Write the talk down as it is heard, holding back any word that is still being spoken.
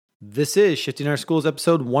This is Shifting Our Schools,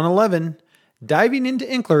 episode 111, diving into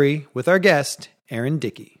inquiry with our guest, Erin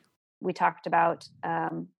Dickey. We talked about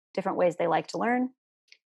different ways they like to learn.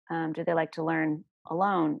 Do they like to learn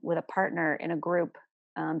alone, with a partner, in a group?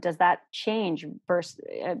 Does that change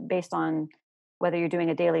based on whether you're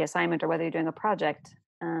doing a daily assignment or whether you're doing a project?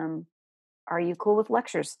 Are you cool with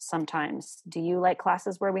lectures sometimes? Do you like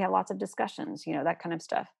classes where we have lots of discussions? That kind of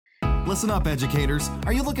stuff. Listen up, educators.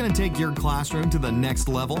 Are you looking to take your classroom to the next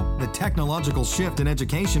level? The technological shift in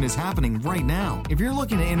education is happening right now. If you're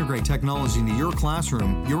looking to integrate technology into your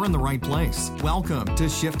classroom, you're in the right place. Welcome to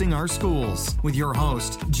Shifting Our Schools with your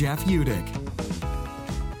host, Jeff Udick.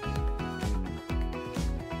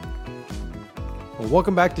 Well,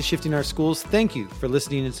 welcome back to Shifting Our Schools. Thank you for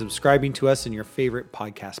listening and subscribing to us in your favorite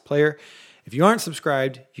podcast player. If you aren't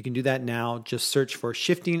subscribed, you can do that now. Just search for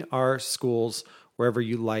Shifting Our Schools wherever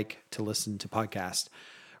you like to listen to podcasts.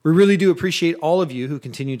 We really do appreciate all of you who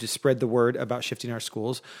continue to spread the word about Shifting Our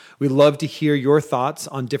Schools. We love to hear your thoughts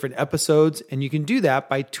on different episodes, and you can do that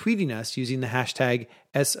by tweeting us using the hashtag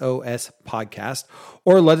SOSPodcast,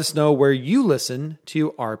 or let us know where you listen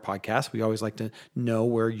to our podcast. We always like to know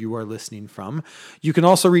where you are listening from. You can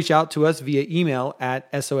also reach out to us via email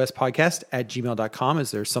at sospodcast@gmail.com.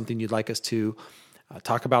 Is there something you'd like us to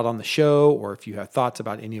talk about on the show, or if you have thoughts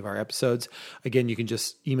about any of our episodes? Again, you can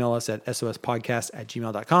just email us at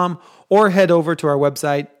sospodcast@gmail.com, or head over to our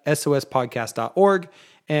website, sospodcast.org,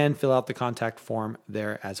 and fill out the contact form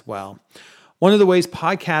there as well. One of the ways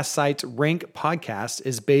podcast sites rank podcasts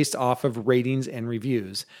is based off of ratings and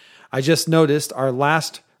reviews. I just noticed our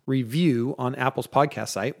last review on Apple's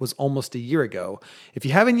podcast site was almost a year ago. If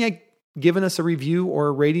you haven't yet given us a review or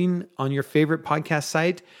a rating on your favorite podcast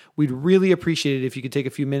site, we'd really appreciate it if you could take a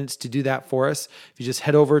few minutes to do that for us. If you just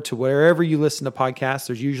head over to wherever you listen to podcasts,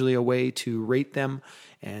 there's usually a way to rate them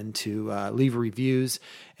and to leave reviews.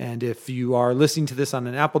 And if you are listening to this on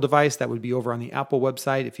an Apple device, that would be over on the Apple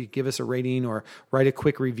website. If you give us a rating or write a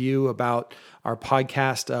quick review about our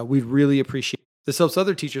podcast, we'd really appreciate it. This helps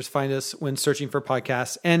other teachers find us when searching for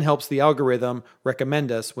podcasts and helps the algorithm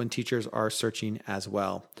recommend us when teachers are searching as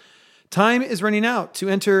well. Time is running out to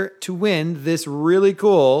enter to win this really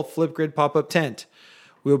cool Flipgrid pop-up tent.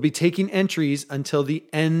 We'll be taking entries until the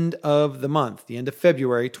end of the month, the end of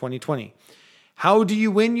February 2020. How do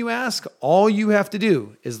you win, you ask? All you have to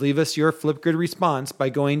do is leave us your Flipgrid response by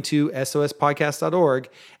going to sospodcast.org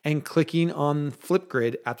and clicking on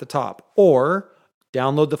Flipgrid at the top, or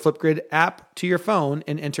download the Flipgrid app to your phone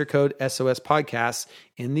and enter code SOSPodcasts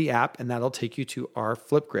in the app, and that'll take you to our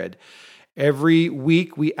Flipgrid. Every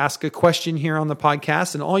week, we ask a question here on the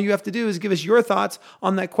podcast, and all you have to do is give us your thoughts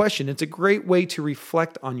on that question. It's a great way to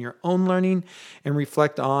reflect on your own learning and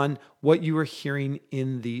reflect on what you are hearing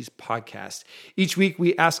in these podcasts. Each week,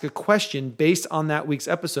 we ask a question based on that week's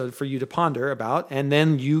episode for you to ponder about, and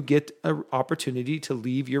then you get an opportunity to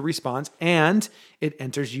leave your response, and it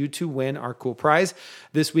enters you to win our cool prize.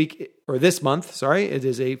 This month, it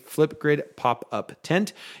is a Flipgrid pop-up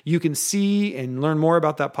tent. You can see and learn more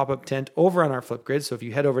about that pop-up tent over on our Flipgrid. So if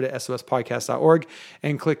you head over to sospodcast.org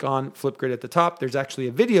and click on Flipgrid at the top, there's actually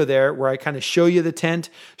a video there where I kind of show you the tent,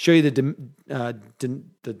 show you the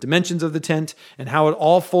dimensions of the tent and how it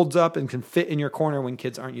all folds up and can fit in your corner when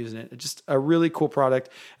kids aren't using it. It's just a really cool product,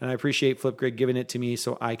 and I appreciate Flipgrid giving it to me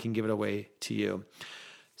so I can give it away to you.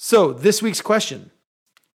 So this week's question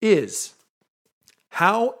is,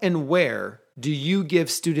 how and where do you give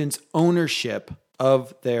students ownership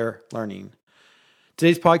of their learning?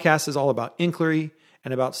 Today's podcast is all about inquiry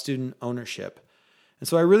and about student ownership. And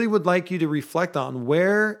so I really would like you to reflect on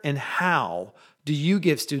where and how do you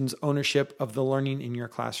give students ownership of the learning in your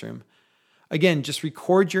classroom? Again, just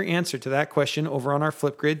record your answer to that question over on our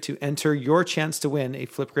Flipgrid to enter your chance to win a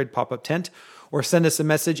Flipgrid pop-up tent, or send us a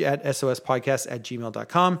message at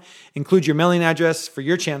sospodcast@gmail.com. Include your mailing address for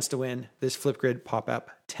your chance to win this Flipgrid pop-up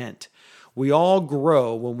tent. We all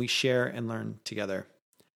grow when we share and learn together.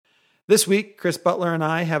 This week, Chris Butler and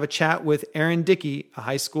I have a chat with Erin Dickey, a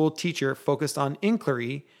high school teacher focused on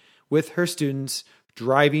inquiry with her students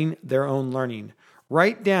driving their own learning,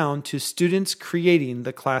 right down to students creating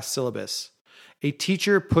the class syllabus. A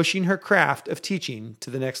teacher pushing her craft of teaching to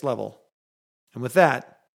the next level. And with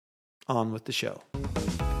that, on with the show.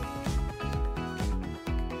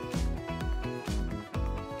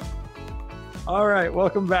 All right,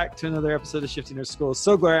 welcome back to another episode of Shifting Our Schools.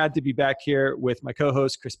 So glad to be back here with my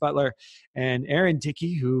co-host, Chris Butler, and Erin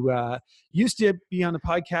Dickey, who used to be on the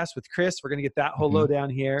podcast with Chris. We're going to get that whole lowdown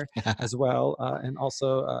here as well, and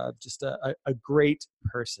also just a great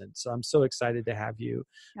person. So I'm so excited to have you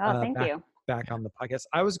thank you. back on the podcast.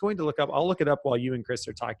 I was going to look up, I'll look it up while you and Chris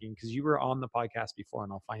are talking, because you were on the podcast before,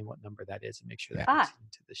 and I'll find what number that is and make sure that gets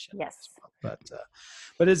into the show. Yes. Well.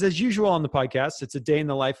 But as usual on the podcast, it's a day in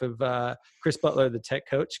the life of Chris Butler, the tech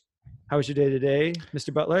coach. How was your day today,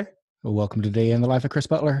 Mr. Butler? Well, welcome to Day in the Life of Chris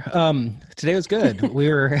Butler. Today was good.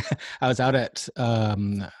 I was out at, I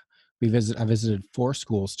visited 4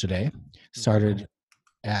 schools today. Started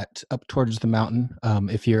at up towards the mountain.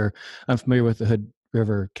 If you're unfamiliar with the Hood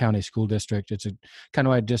River County School District, it's a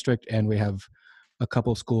county-wide district, and we have a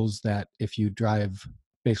couple schools that if you drive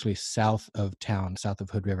basically south of town, south of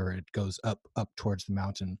Hood River, it goes up towards the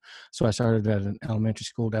mountain. So I started at an elementary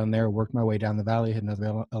school down there, worked my way down the valley, hit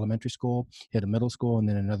another elementary school, hit a middle school, and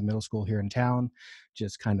then another middle school here in town,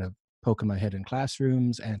 just kind of poking my head in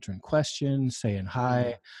classrooms, answering questions, saying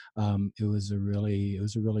hi. It was a really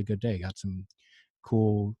good day. Got some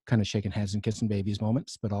cool kind of shaking hands and kissing babies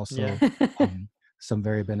moments, but also some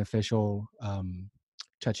very beneficial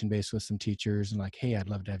touching base with some teachers and like, hey, I'd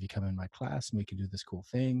love to have you come in my class and we could do this cool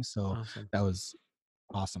thing. So that was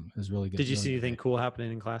awesome. It was really good. Did you see anything cool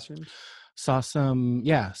happening in classrooms? Saw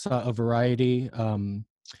a variety.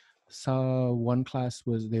 Saw one class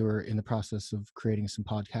they were in the process of creating some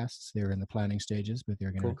podcasts. They were in the planning stages, but they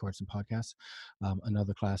were going to record some podcasts.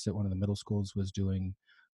 Another class at one of the middle schools was doing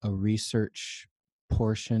a research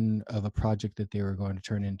portion of a project that they were going to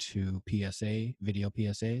turn into video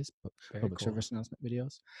PSAs, public service announcement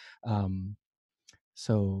videos.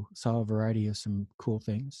 So saw a variety of some cool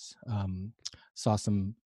things. Saw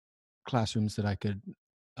some classrooms that I could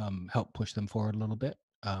help push them forward a little bit.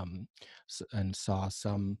 And saw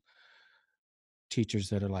some teachers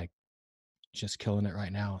that are like just killing it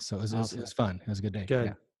right now. So it was fun. It was a good day.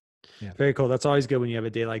 Good. Yeah. Very cool. That's always good when you have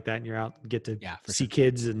a day like that and you're out and get to see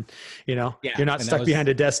kids and, you're not stuck behind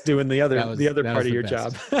a desk doing the other part of your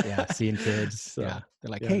job. Seeing kids. So, they're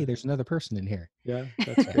like, hey, there's another person in here. Yeah,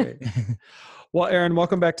 that's great. Well, Aaron,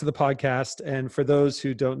 welcome back to the podcast. And for those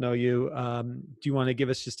who don't know you, do you want to give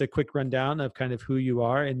us just a quick rundown of kind of who you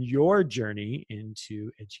are and your journey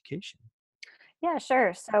into education? Yeah,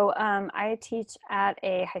 sure. So I teach at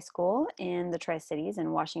a high school in the Tri-Cities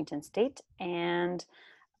in Washington State, and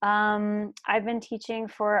I've been teaching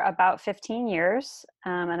for about 15 years,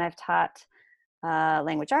 and I've taught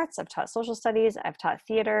language arts, I've taught social studies, I've taught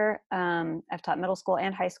theater, I've taught middle school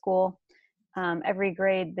and high school, every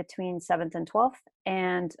grade between 7th and 12th.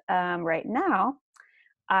 And right now,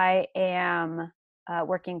 I am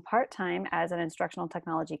working part-time as an instructional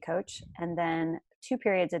technology coach, and then 2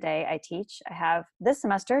 periods a day I teach. I have this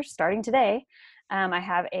semester, starting today, I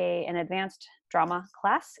have an advanced drama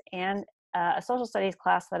class and a social studies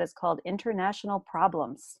class that is called International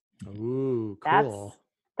Problems. Ooh, cool.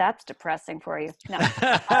 That's depressing for you. No, we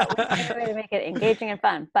find a way to make it engaging and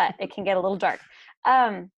fun, but it can get a little dark.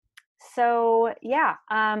 It's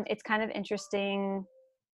kind of interesting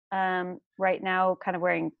right now, kind of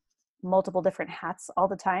wearing multiple different hats all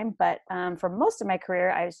the time. But for most of my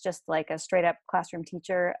career, I was just like a straight up classroom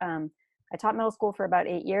teacher. I taught middle school for about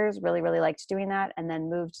 8 years, really, really liked doing that, and then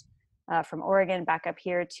moved from Oregon back up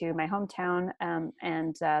here to my hometown.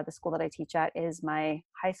 And the school that I teach at is my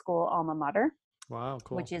high school alma mater. Wow,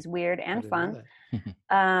 cool. Which is weird and fun.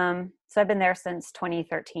 So I've been there since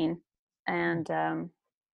 2013 and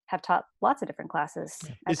have taught lots of different classes.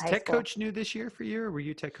 Is Tech Coach new this year for you, or were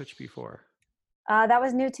you Tech Coach before? That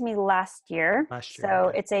was new to me last year.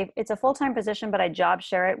 So okay. it's a full-time position, but I job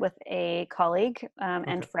share it with a colleague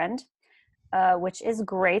and friend. Which is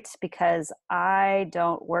great because I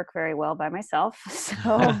don't work very well by myself. So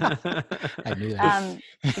I knew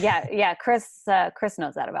that. Chris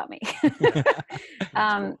knows that about me.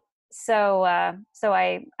 So I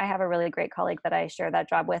have a really great colleague that I share that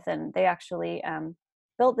job with, and they actually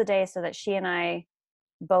built the day so that she and I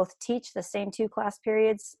both teach the same 2 class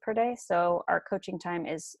periods per day. So our coaching time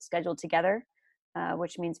is scheduled together,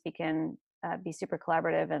 which means we can be super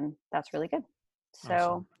collaborative, and that's really good. So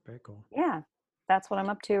awesome. Very cool. Yeah, that's what I'm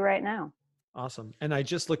up to right now. Awesome. And I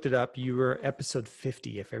just looked it up. You were episode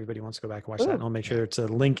 50. If everybody wants to go back and watch that, and I'll make sure it's a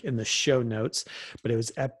link in the show notes, but it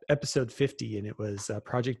was episode 50, and it was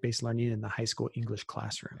project-based learning in the high school English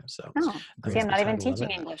classroom. So see, I'm not even teaching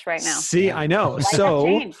English right now. See, I know.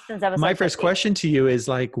 So my first question to you is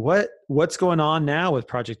like, what's going on now with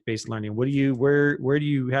project-based learning? Where do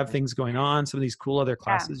you have things going on? Some of these cool other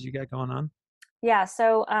classes you got going on? Yeah.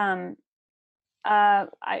 So,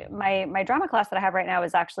 my drama class that I have right now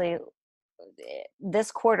is actually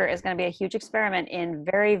this quarter is going to be a huge experiment in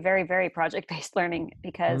very, very, very project-based learning,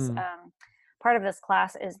 because part of this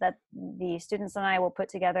class is that the students and I will put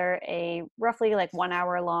together a roughly like 1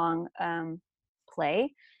 hour long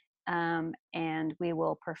play, and we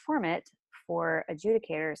will perform it for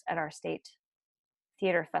adjudicators at our state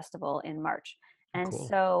theater festival in March. And Cool.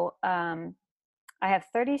 so I have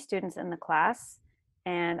 30 students in the class,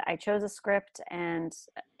 and I chose a script and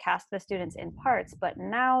cast the students in parts. But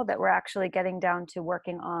now that we're actually getting down to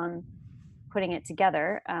working on putting it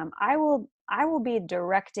together, I will be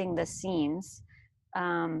directing the scenes,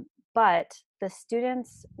 but the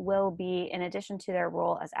students will be, in addition to their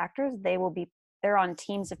role as actors, they're on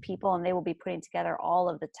teams of people, and they will be putting together all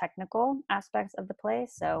of the technical aspects of the play.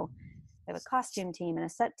 So they have a costume team and a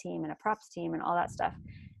set team and a props team and all that stuff.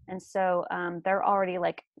 And so they're already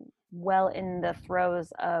like well in the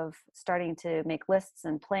throes of starting to make lists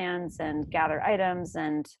and plans and gather items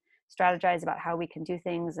and strategize about how we can do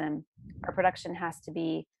things. And our production has to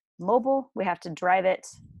be mobile. We have to drive it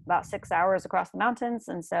about 6 hours across the mountains.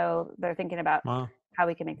 And so they're thinking about how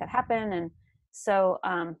we can make that happen. And so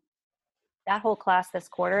that whole class this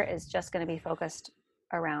quarter is just going to be focused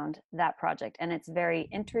around that project. And it's very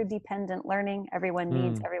interdependent learning. Everyone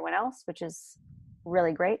needs everyone else, which is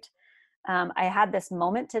really great. I had this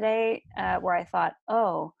moment today where I thought,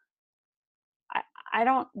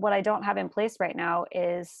 what I don't have in place right now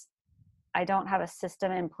is I don't have a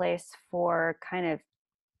system in place for kind of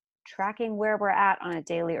tracking where we're at on a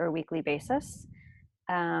daily or weekly basis.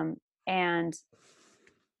 And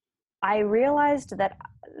I realized that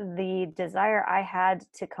the desire I had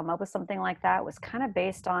to come up with something like that was kind of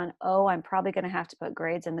based on, I'm probably going to have to put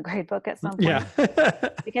grades in the grade book at some point. Yeah.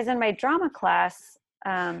 Because in my drama class,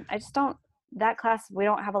 that class, we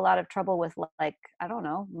don't have a lot of trouble with, like, I don't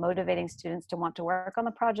know, motivating students to want to work on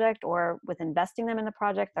the project or with investing them in the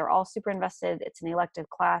project. They're all super invested. It's an elective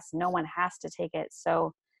class. No one has to take it.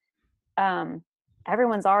 So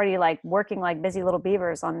everyone's already like working like busy little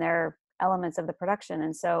beavers on their elements of the production.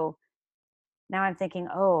 And so now I'm thinking,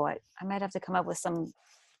 I might have to come up with some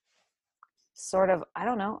sort of, I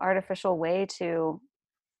don't know, artificial way to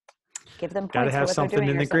give them points for what they're doing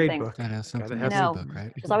in or the grade something. book. Gotta have something Gotta in have the book,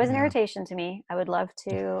 right? It's always an irritation to me. I would love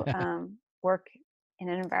to work in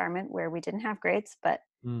an environment where we didn't have grades, but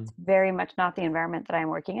it's very much not the environment that I'm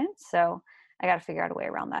working in. So I got to figure out a way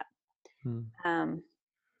around that.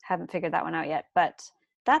 Haven't figured that one out yet, but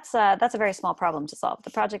that's a very small problem to solve.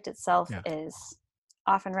 The project itself is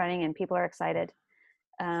off and running, and people are excited.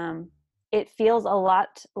 It feels a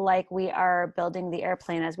lot like we are building the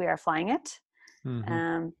airplane as we are flying it,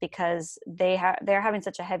 because they're having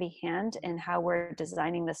such a heavy hand in how we're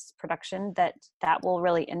designing this production that will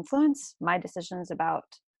really influence my decisions about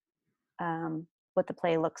what the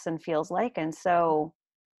play looks and feels like. And so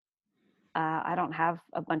I don't have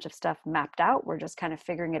a bunch of stuff mapped out. We're just kind of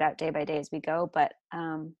figuring it out day by day as we go. But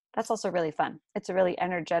that's also really fun. It's a really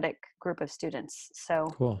energetic group of students. So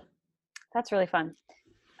cool. That's really fun.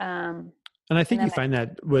 And I think you find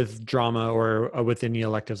that with drama or with any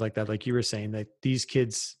electives like that, like you were saying, that these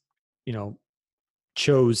kids,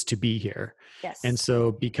 chose to be here. Yes. And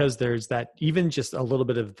so because there's that, even just a little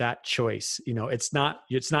bit of that choice, it's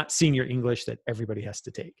not senior English that everybody has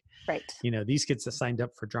to take. Right. These kids have signed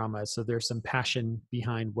up for drama. So there's some passion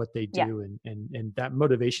behind what they do. And that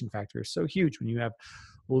motivation factor is so huge when you have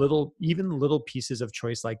little pieces of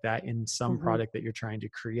choice like that in some product that you're trying to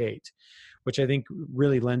create, which I think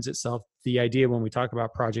really lends itself. The idea when we talk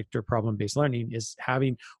about project or problem-based learning is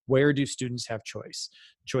having, where do students have choice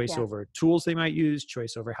over tools they might use,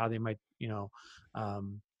 choice over how they might,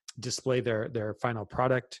 display their final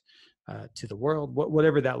product to the world,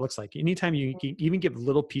 whatever that looks like. Anytime you even give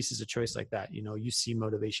little pieces of choice like that, you see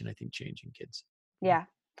motivation, I think, change in kids. Yeah.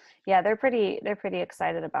 They're pretty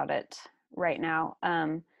excited about it right now.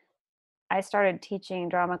 I started teaching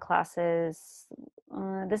drama classes.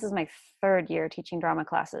 This is my third year teaching drama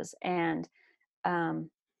classes. And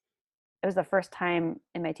it was the first time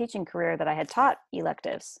in my teaching career that I had taught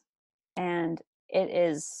electives. And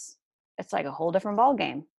it's like a whole different ball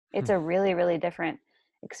game. It's a really, really different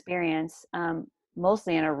experience,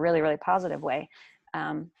 mostly in a really, really positive way.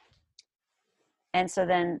 And so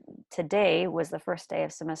then today was the first day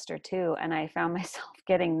of semester 2, and I found myself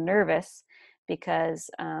getting nervous because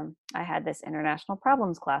I had this international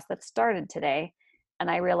problems class that started today,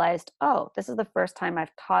 and I realized, this is the first time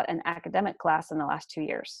I've taught an academic class in the last 2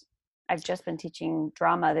 years. I've just been teaching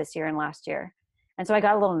drama this year and last year. And so I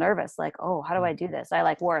got a little nervous, like, how do I do this?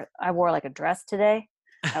 I wore like a dress today.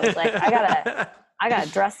 I was like, I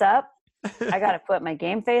gotta dress up. I gotta put my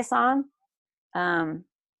game face on.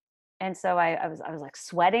 And so I was like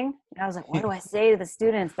sweating. And I was like, what do I say to the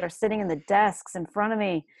students that are sitting in the desks in front of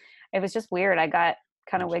me? It was just weird. I got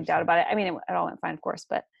kind of wigged out about it. I mean, it all went fine, of course,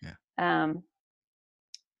 but, so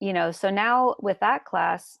now with that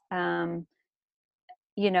class,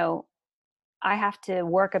 I have to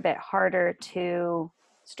work a bit harder to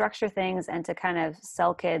structure things and to kind of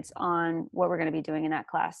sell kids on what we're going to be doing in that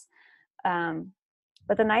class.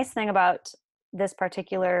 But the nice thing about this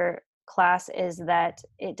particular class is that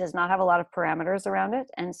it does not have a lot of parameters around it.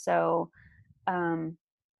 And so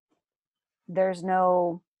there's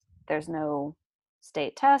no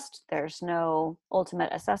state test. There's no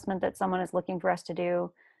ultimate assessment that someone is looking for us to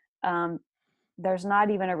do. There's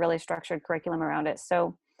not even a really structured curriculum around it.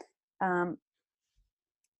 So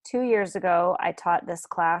 2 years ago, I taught this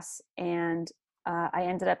class, and I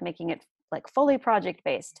ended up making it like fully project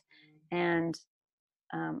based. And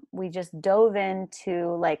we just dove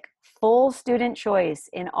into like full student choice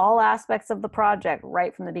in all aspects of the project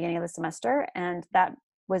right from the beginning of the semester. And that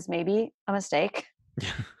was maybe a mistake.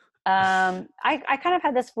 I kind of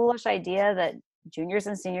had this foolish idea that juniors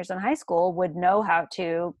and seniors in high school would know how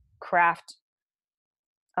to craft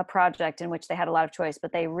a project in which they had a lot of choice,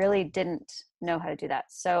 but they really didn't know how to do that.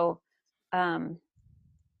 So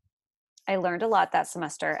I learned a lot that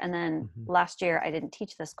semester. And then last year I didn't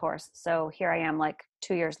teach this course. So here I am like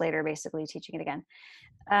 2 years later, basically teaching it again.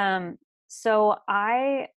 So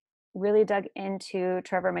I really dug into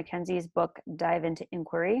Trevor Mackenzie's book, Dive into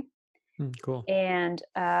Inquiry. Cool. And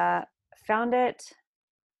found it,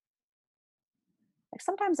 like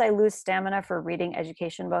sometimes I lose stamina for reading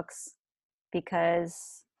education books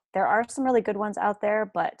because there are some really good ones out there,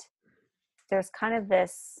 but there's kind of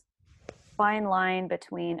this fine line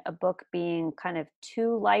between a book being kind of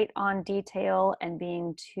too light on detail and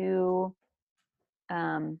being too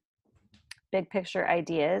big picture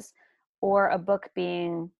ideas, or a book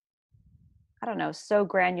being, I don't know, so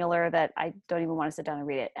granular that I don't even want to sit down and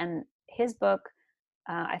read it. And his book,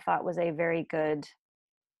 I thought, was a very good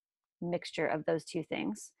mixture of those two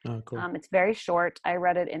things. Oh, cool. It's very short. I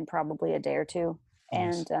read it in probably a day or two.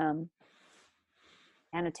 Nice. And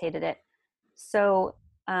annotated it. So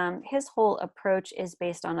his whole approach is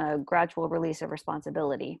based on a gradual release of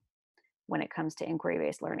responsibility when it comes to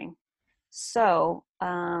inquiry-based learning. So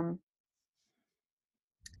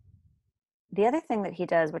the other thing that he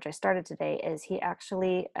does, which I started today, is he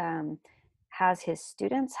actually has his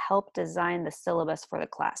students help design the syllabus for the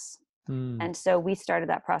class. And so we started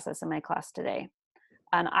that process in my class today.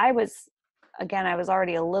 And I was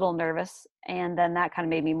already a little nervous. And then that kind of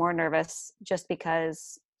made me more nervous just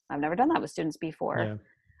because I've never done that with students before.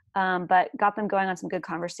 Yeah. But got them going on some good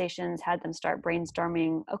conversations, had them start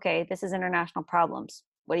brainstorming. Okay, this is international problems.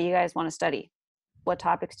 What do you guys want to study? What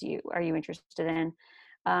topics are you interested in?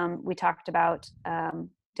 We talked about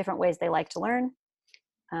different ways they like to learn.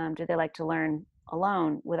 Do they like to learn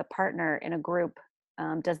alone, with a partner, in a group?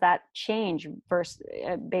 Does that change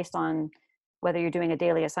based on whether you're doing a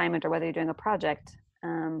daily assignment or whether you're doing a project?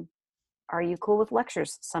 Are you cool with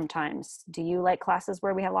lectures sometimes? Do you like classes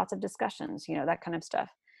where we have lots of discussions? That kind of stuff.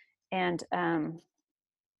 And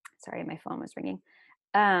sorry, my phone was ringing.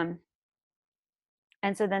 And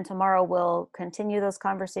so then tomorrow we'll continue those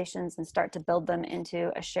conversations and start to build them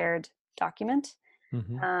into a shared document.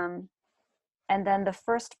 And then the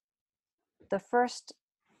first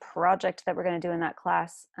project that we're going to do in that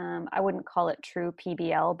class, I wouldn't call it true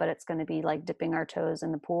PBL, but it's going to be like dipping our toes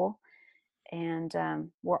in the pool. And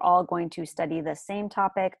we're all going to study the same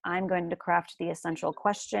topic. I'm going to craft the essential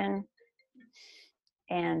question,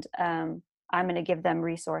 and I'm going to give them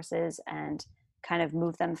resources and kind of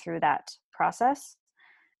move them through that process.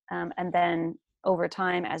 And then over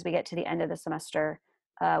time, as we get to the end of the semester,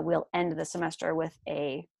 we'll end the semester with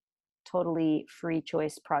a totally free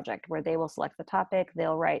choice project where they will select the topic,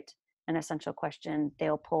 they'll write an essential question,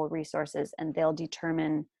 they'll pull resources, and they'll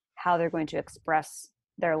determine how they're going to express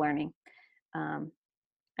their learning.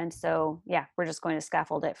 And so, yeah, we're just going to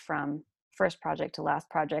scaffold it from first project to last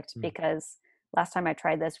project, because last time I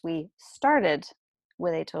tried this, we started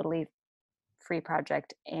with a totally free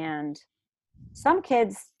project, and some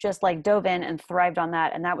kids just like dove in and thrived on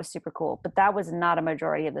that, and that was super cool. But that was not a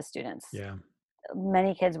majority of the students. Yeah.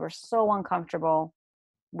 Many kids were so uncomfortable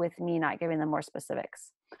with me not giving them more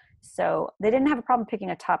specifics. So they didn't have a problem picking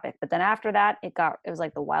a topic, but then after that, it was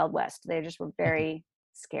like the Wild West. They just were very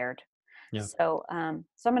scared. Yeah. So I'm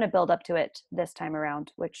going to build up to it this time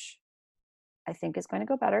around, which I think is going to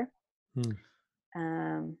go better. Do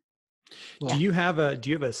you have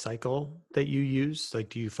a cycle that you use? Like,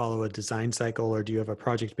 do you follow a design cycle, or do you have a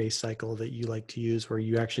project-based cycle that you like to use, where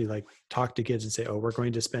you actually like talk to kids and say, oh, we're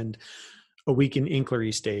going to spend a week in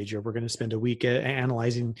inquiry stage, or we're going to spend a week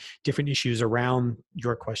analyzing different issues around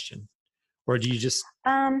your question? Or do you just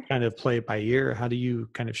kind of play it by ear? How do you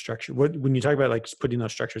kind of structure when you talk about like putting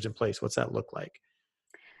those structures in place, what's that look like?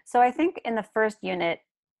 So I think in the first unit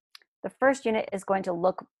is going to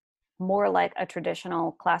look more like a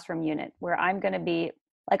traditional classroom unit where I'm going to be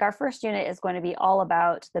like, our first unit is going to be all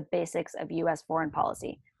about the basics of US foreign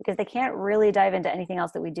policy, because they can't really dive into anything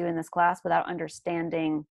else that we do in this class without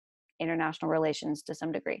understanding international relations to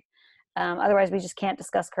some degree. Otherwise, we just can't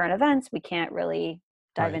discuss current events. We can't really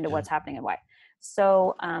dive into what's happening and why.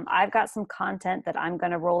 So I've got some content that I'm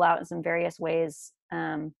going to roll out in some various ways.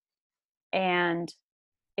 And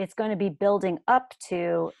it's going to be building up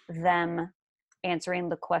to them answering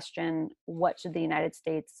the question, what should the United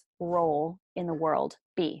States role in the world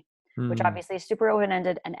be? Which obviously is super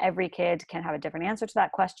open-ended, and every kid can have a different answer to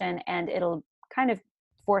that question, and it'll kind of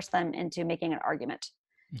force them into making an argument.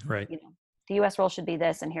 Right. You know, the US role should be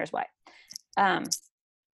this, and here's why. And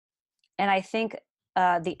I think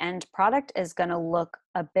the end product is going to look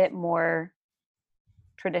a bit more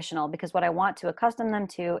traditional, because what I want to accustom them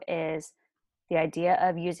to is the idea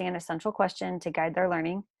of using an essential question to guide their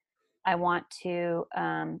learning. I want to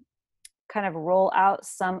kind of roll out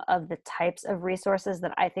some of the types of resources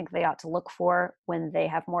that I think they ought to look for when they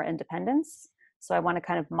have more independence. So I want to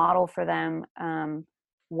kind of model for them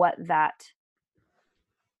what that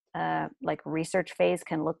like research phase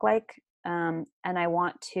can look like. And I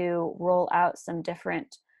want to roll out some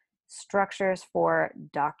different structures for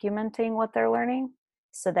documenting what they're learning,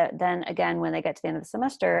 so that then again, when they get to the end of the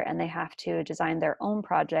semester and they have to design their own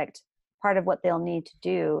project, part of what they'll need to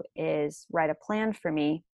do is write a plan for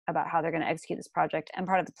me about how they're going to execute this project. And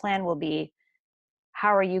part of the plan will be,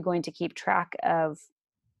 how are you going to keep track of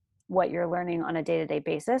what you're learning on a day-to-day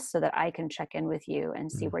basis, so that I can check in with you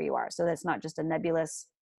and see where you are. So that's not just a nebulous,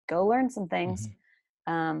 go learn some things.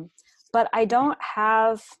 But I don't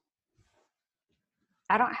have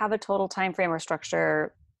a total time frame or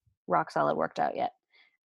structure rock solid worked out yet.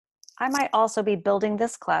 I might also be building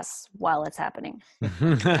this class while it's happening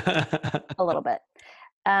a little bit.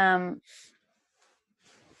 I'm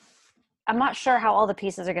not sure how all the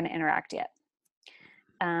pieces are going to interact yet.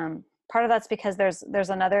 Part of that's because there's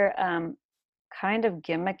another kind of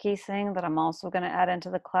gimmicky thing that I'm also going to add into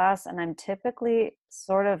the class, and I'm typically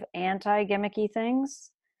sort of anti-gimmicky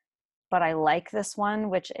things, but I like this one,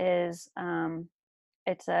 which is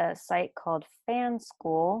it's a site called Fan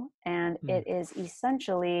School, and it is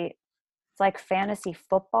essentially, it's like fantasy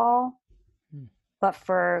football, but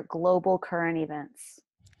for global current events.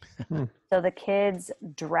 So the kids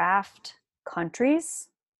draft countries,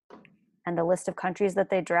 and the list of countries that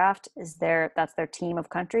they draft is that's their team of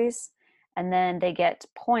countries. And then they get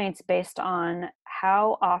points based on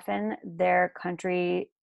how often their countries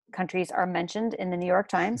are mentioned in the New York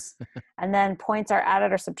Times. And then points are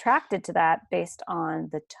added or subtracted to that based on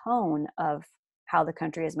the tone of how the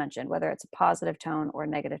country is mentioned, whether it's a positive tone or a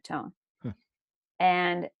negative tone.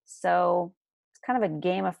 And so it's kind of a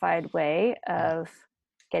gamified way of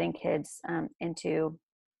getting kids into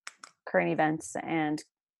current events and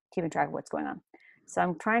keeping track of what's going on. So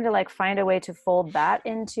I'm trying to find a way to fold that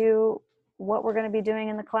into what we're going to be doing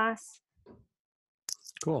in the class.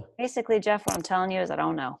 Cool. Basically, Jeff, what I'm telling you is I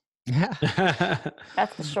don't know. Yeah.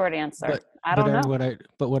 That's the short answer. I don't know.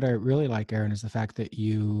 What I really like, Aaron, is the fact that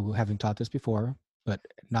you, having taught this before, but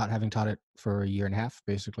not having taught it for a year and a half,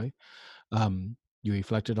 basically, you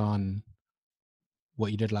reflected on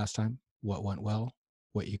what you did last time, what went well,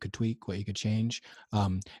 what you could tweak, what you could change,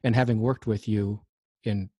 and having worked with you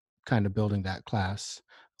in kind of building that class,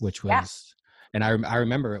 which was, and I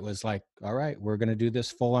remember it was like, all right, we're going to do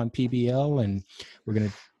this full on PBL, and we're going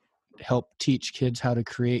to help teach kids how to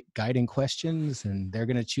create guiding questions, and they're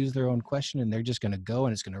going to choose their own question, and they're just going to go,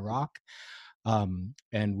 and it's going to rock.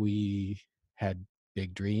 And we had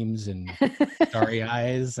big dreams and starry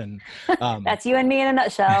eyes, and that's you and me in a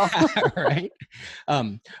nutshell. Right.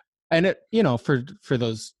 And it, for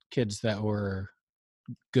those kids that were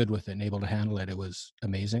good with it and able to handle it, it was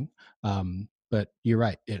amazing. But you're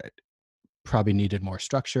right, it probably needed more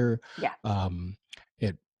structure.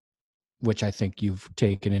 Which I think you've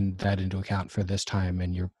taken into account for this time,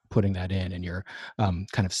 and you're putting that in, and you're kind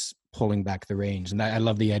of pulling back the reins. And I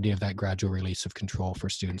love the idea of that gradual release of control for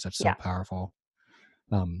students. That's so powerful.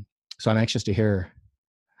 So I'm anxious to hear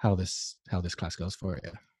how this class goes for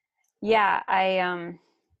you. Yeah,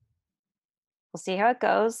 we'll see how it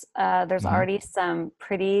goes. There's already some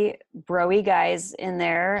pretty bro-y guys in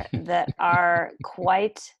there that are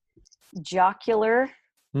quite jocular.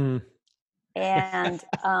 And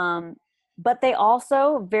but they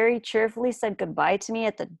also very cheerfully said goodbye to me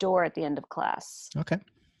at the door at the end of class. Okay.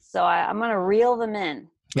 So I'm going to reel them in.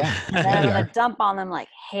 Yeah. And then I'm going to dump on them like,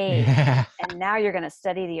 hey, and now you're going to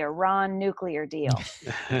study the Iran nuclear deal.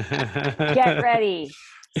 Get ready.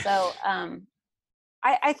 So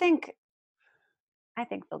I think I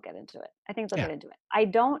think they'll get into it. I think they'll Yeah. get into it. I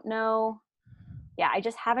don't know. Yeah, I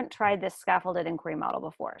just haven't tried this scaffolded inquiry model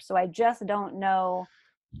before. So I just don't know.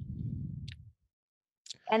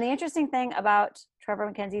 And the interesting thing about Trevor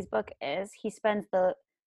Mackenzie's book is he spends the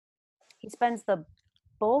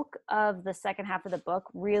bulk of the second half of the book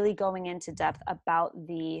really going into depth about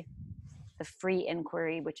the free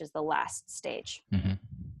inquiry, which is the last stage, Mm-hmm.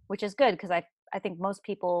 which is good because I think most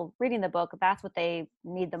people reading the book, that's what they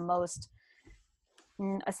need the most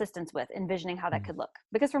assistance with, envisioning how that could look.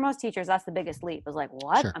 Because for most teachers, that's the biggest leap, is like,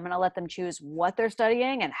 what? Sure. I'm going to let them choose what they're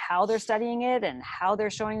studying and how they're studying it and how they're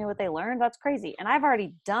showing me what they learned. That's crazy. And I've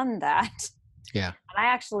already done that. Yeah. And I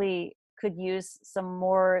actually could use a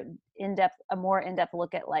more in-depth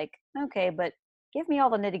look at like, okay, but give me all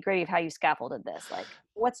the nitty gritty of how you scaffolded this. Like,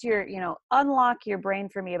 what's your, unlock your brain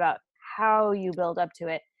for me about how you build up to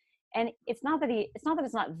it. And it's not that it's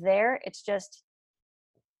not there. It's just,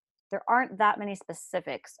 there aren't that many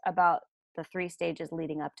specifics about the 3 stages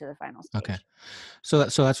leading up to the final stage. Okay. So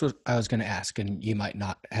that's what I was going to ask, and you might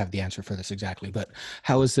not have the answer for this exactly, but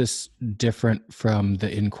how is this different from the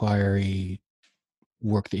inquiry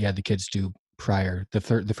work that you had the kids do prior, the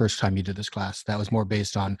first time you did this class? That was more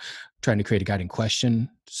based on trying to create a guiding question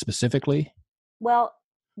specifically? Well,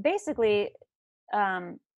 basically,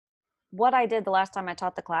 what I did the last time I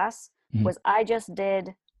taught the class was I just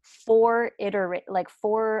did 4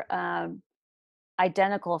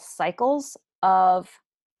 identical cycles of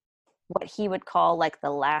what he would call like the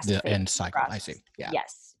last The phase end cycle. process. I see. Yeah.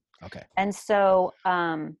 Yes. Okay. And so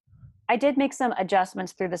I did make some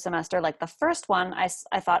adjustments through the semester. Like the first one, I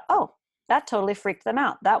thought, oh, that totally freaked them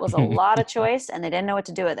out. That was a lot of choice and they didn't know what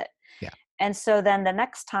to do with it. Yeah. And so then the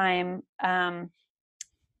next time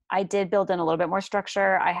I did build in a little bit more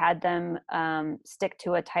structure. I had them stick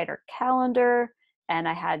to a tighter calendar, and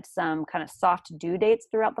I had some kind of soft due dates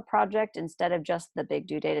throughout the project instead of just the big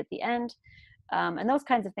due date at the end. And those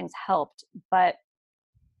kinds of things helped. But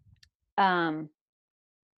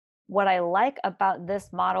what I like about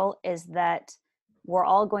this model is that we're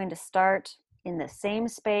all going to start in the same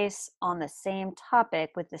space on the same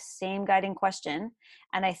topic with the same guiding question.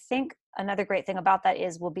 And I think another great thing about that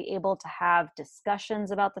is we'll be able to have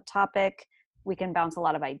discussions about the topic. We can bounce a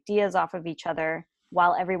lot of ideas off of each other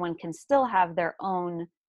while everyone can still have their own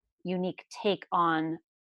unique take on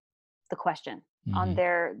the question, on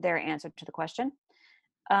their answer to the question.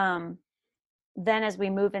 Then as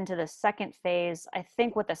we move into the second phase, I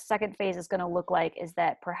think what the second phase is going to look like is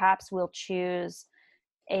that perhaps we'll choose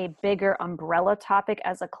a bigger umbrella topic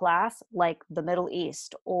as a class, like the Middle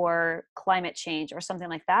East or climate change or something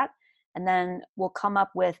like that. And then we'll come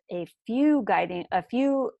up with a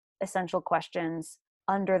few essential questions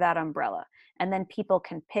under that umbrella. And then people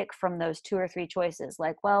can pick from those 2 or 3 choices.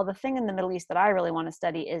 Like, well, the thing in the Middle East that I really want to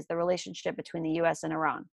study is the relationship between the US and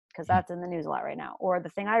Iran, because that's in the news a lot right now. Or the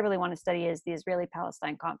thing I really want to study is the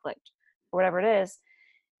Israeli-Palestine conflict, or whatever it is.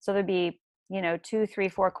 So there'd be, 2, 3,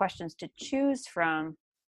 4 questions to choose from,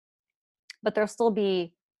 but there'll still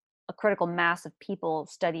be a critical mass of people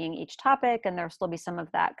studying each topic, and there'll still be some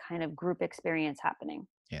of that kind of group experience happening.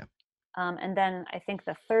 Yeah. And then I think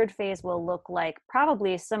the third phase will look like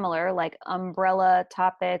probably similar, like umbrella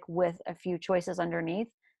topic with a few choices underneath.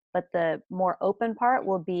 But the more open part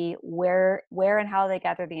will be where and how they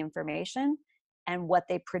gather the information and what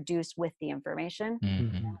they produce with the information.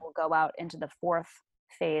 Mm-hmm. And we'll go out into the fourth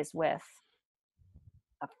phase with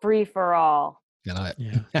a free-for-all. I love it.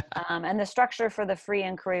 Yeah. And the structure for the free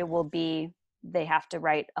inquiry will be they have to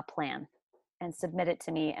write a plan and submit it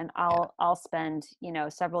to me, and I'll spend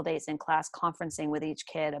several days in class conferencing with each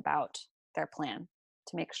kid about their plan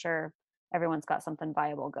to make sure everyone's got something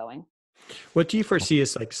viable going. What do you foresee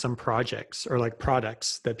as like some projects or like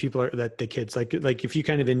products that that the kids like if you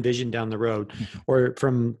kind of envision down the road, or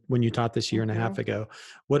from when you taught this year and a half ago,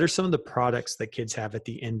 what are some of the products that kids have at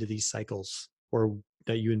the end of these cycles, or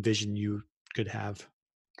that you envision you could have?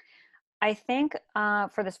 I think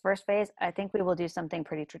for this first phase, I think we will do something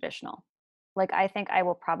pretty traditional. Like, I think I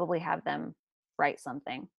will probably have them write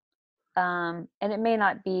something. And it may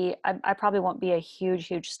not be, I probably won't be a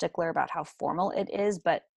huge stickler about how formal it is,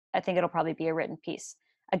 but I think it'll probably be a written piece.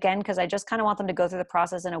 Again, because I just kind of want them to go through the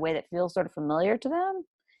process in a way that feels sort of familiar to them,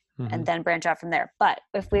 and then branch out from there. But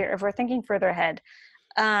if we're thinking further ahead,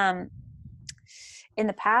 in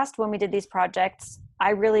the past when we did these projects, I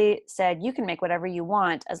really said, you can make whatever you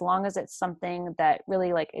want as long as it's something that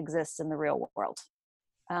really like exists in the real world.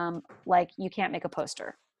 Like, you can't make a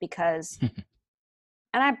poster because,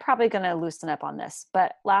 and I'm probably going to loosen up on this,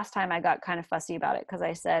 but last time I got kind of fussy about it because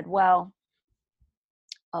I said, well,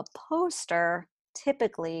 a poster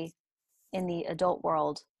typically in the adult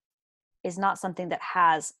world is not something that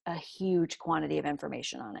has a huge quantity of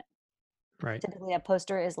information on it. Right. Typically a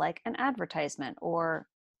poster is like an advertisement or,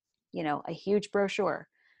 a huge brochure,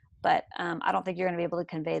 but I don't think you're going to be able to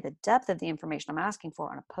convey the depth of the information I'm asking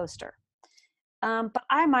for on a poster. But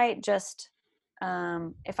I might just,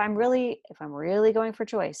 if I'm really going for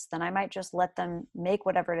choice, then I might just let them make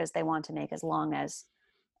whatever it is they want to make, as long as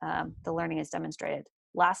the learning is demonstrated.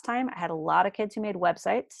 Last time I had a lot of kids who made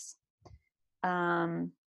websites.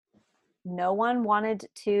 No one wanted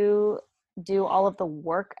to do all of the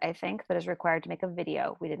work, I think, that is required to make a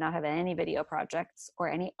video. We did not have any video projects or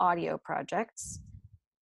any audio projects.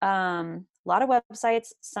 A lot of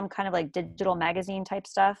websites, some kind of like digital magazine type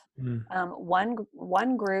stuff.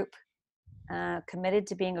 One group committed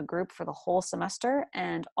to being a group for the whole semester,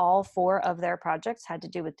 and all 4 of their projects had to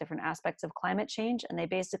do with different aspects of climate change, and they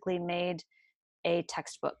basically made a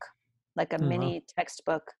textbook, like a mini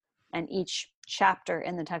textbook, and each chapter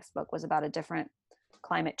in the textbook was about a different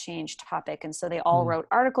climate change topic. And so they all wrote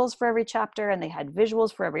articles for every chapter, and they had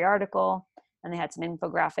visuals for every article, and they had some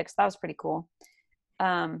infographics. That was pretty cool.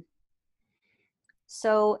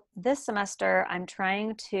 So this semester I'm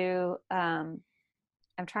trying to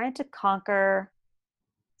conquer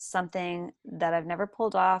something that I've never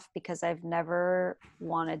pulled off, because I've never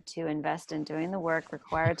wanted to invest in doing the work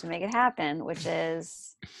required to make it happen, which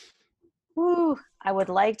is, I would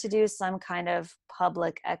like to do some kind of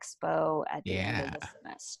public expo at the end of the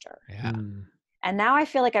semester. Yeah. And now I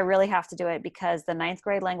feel like I really have to do it, because the 9th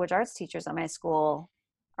grade language arts teachers at my school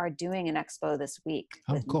are doing an expo this week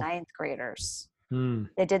with 9th graders.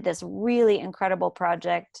 They did this really incredible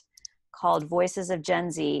project called Voices of Gen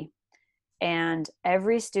Z, and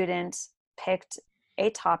every student picked a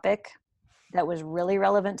topic that was really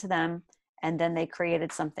relevant to them, and then they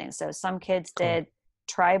created something. So some kids did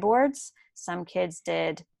tri-boards, some kids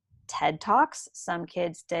did TED Talks, some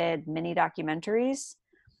kids did mini documentaries.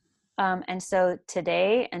 And so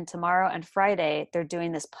today and tomorrow and Friday, they're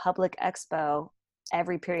doing this public expo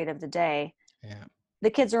every period of the day. Yeah. The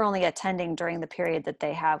kids are only attending during the period that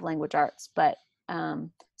they have language arts. But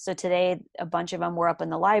so today, a bunch of them were up in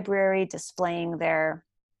the library displaying their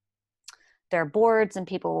boards, and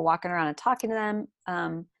people were walking around and talking to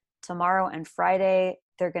them. Tomorrow and Friday,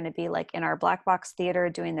 they're going to be like in our Black Box Theater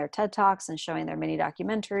doing their TED Talks and showing their mini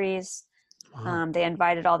documentaries. Wow. They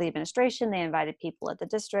invited all the administration. They invited people at the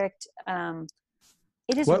district.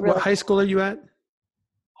 It is what high school are you at?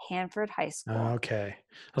 Hanford High School. Okay.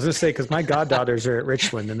 I was going to say, because my goddaughters are at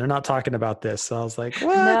Richland and they're not talking about this. So I was like,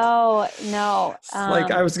 what? No. Like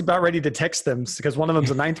I was about ready to text them because one of them's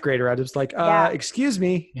a 9th grader. I was like, excuse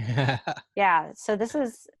me. Yeah. So this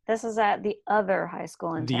is at the other high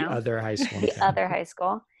school in town. The other high school. The other high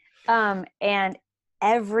school. And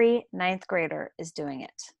every 9th grader is doing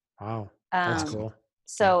it. Wow. That's cool.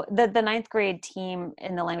 So the 9th grade team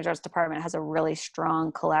in the language arts department has a really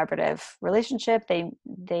strong collaborative relationship.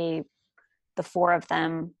 The 4 of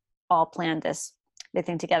them all planned this big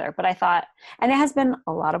thing together. But I thought, and it has been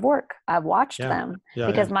a lot of work. I've watched them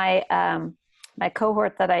because my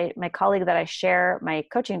colleague that I share my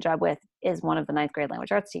coaching job with is one of the 9th grade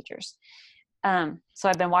language arts teachers. So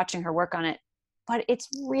I've been watching her work on it, but it's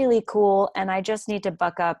really cool. And I just need to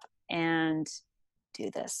buck up and do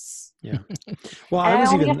this. Yeah. Well, I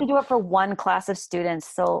only have to do it for one class of students,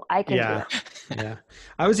 so I can do it. Yeah.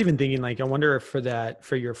 I was even thinking, like, I wonder if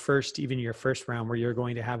for your first round where you're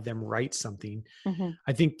going to have them write something,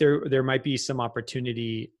 I think there might be some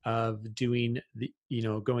opportunity of doing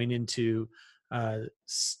going into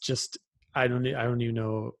just, I don't even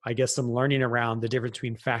know, I guess some learning around the difference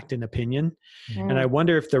between fact and opinion. And I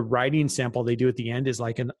wonder if the writing sample they do at the end is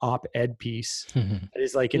like an op-ed piece. That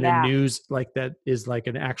is like in a news, like that is like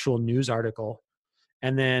an actual news article.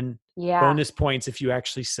 And then bonus points if you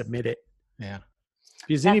actually submit it. Yeah.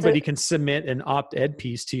 Because anybody can submit an op-ed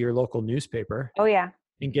piece to your local newspaper. Oh yeah.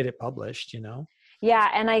 And get it published, Yeah.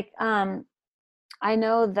 And I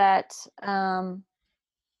know that,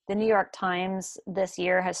 the New York Times this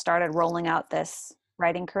year has started rolling out this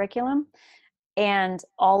writing curriculum, and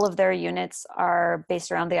all of their units are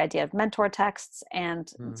based around the idea of mentor texts.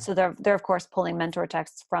 And so they're of course pulling mentor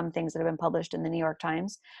texts from things that have been published in the New York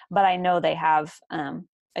Times, but I know they have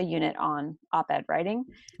a unit on op-ed writing.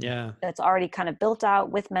 Yeah. That's already kind of built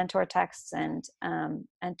out with mentor texts and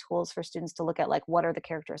tools for students to look at, like, what are the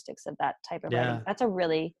characteristics of that type of writing.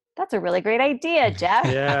 That's a really great idea, Jeff.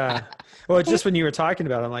 Yeah. Well, it's just when you were talking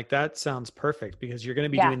about it, I'm like, that sounds perfect, because you're going to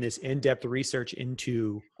be doing this in-depth research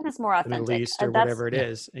into it's more authentic. the Middle East or whatever it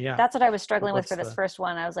is. Yeah. That's what I was struggling with for this first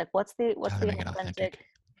one. I was like, what's the authentic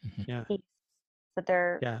piece that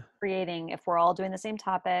they're creating if we're all doing the same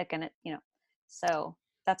topic? And so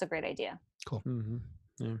That's a great idea. Cool. Mm-hmm.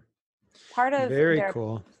 Yeah. Part of Very their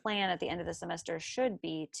cool. plan at the end of the semester should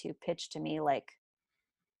be to pitch to me like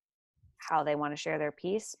how they want to share their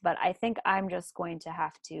piece, but I think I'm just going to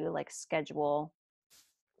have to like schedule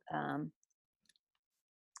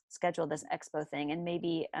this expo thing, and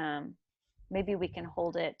maybe we can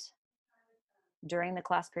hold it during the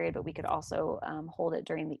class period, but we could also hold it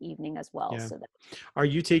during the evening as well. Yeah. So that Are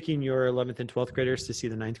you taking your 11th and 12th graders to see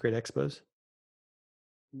the 9th grade expos?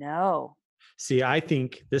 no. See, I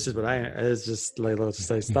think this is what let's just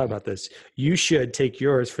thought about this. You should take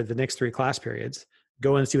yours for the next 3 class periods.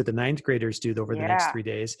 Go and see what the 9th graders do over the next 3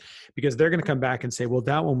 days, because they're going to come back and say, well,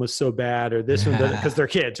 that one was so bad, or this one, because they're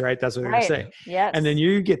kids, right? That's what they're going to say. Yes. And then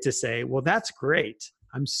you get to say, well, that's great.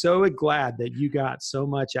 I'm so glad that you got so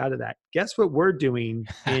much out of that. Guess what we're doing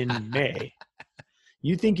in May?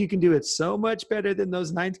 You think you can do it so much better than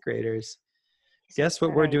those 9th graders. Guess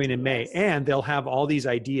what we're doing in May? And they'll have all these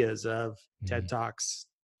ideas of TED Talks,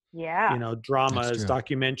 dramas,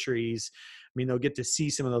 documentaries. I mean, they'll get to see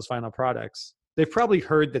some of those final products. They've probably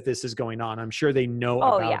heard that this is going on. I'm sure they know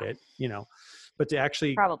about it, but to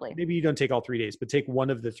actually, maybe you don't take all 3 days, but take one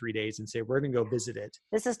of the 3 days and say, we're going to go visit it.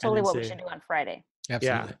 This is totally what we should do on Friday.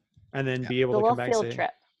 Absolutely. Yeah. And then be able to come back and say, field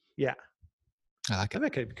trip. Yeah. I like it.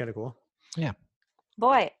 That could be kind of cool. Yeah.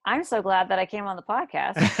 Boy, I'm so glad that I came on the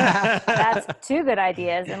podcast. That's 2 good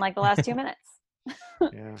ideas in like the last 2 minutes.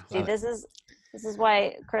 Yeah. See, this is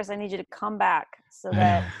why, Chris, I need you to come back so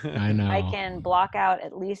that I know I can block out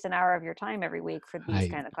at least an hour of your time every week for these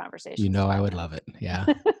kind of conversations. I would love it. Yeah.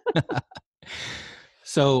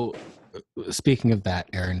 So, speaking of that,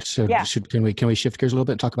 Erin, can we shift gears a little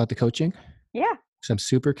bit and talk about the coaching? Yeah. Because I'm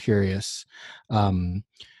super curious.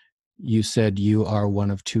 You said you are one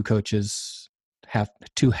of 2 coaches,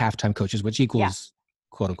 2 halftime coaches, which equals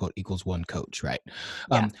quote unquote equals 1 coach, right?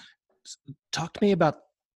 Talk to me about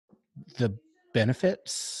the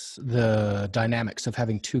benefits, the dynamics of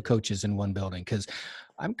having 2 coaches in one building, because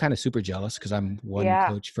I'm kind of super jealous because I'm one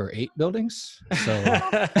coach for 8 buildings. So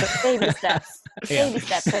baby steps,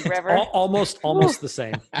 Hood River. Almost the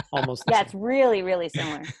same. Almost. It's really, really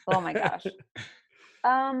similar. Oh my gosh.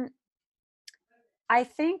 I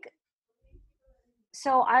think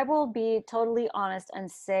so. I will be totally honest and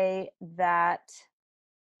say that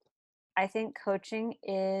I think coaching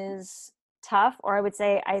is tough, or I would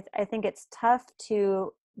say I think it's tough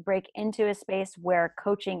to break into a space where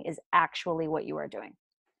coaching is actually what you are doing.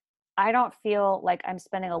 I don't feel like I'm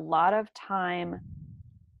spending a lot of time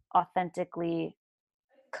authentically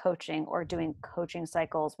coaching or doing coaching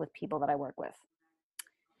cycles with people that I work with.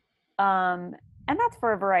 And that's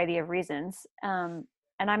for a variety of reasons. And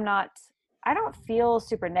I don't feel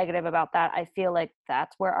super negative about that. I feel like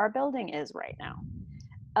that's where our building is right now.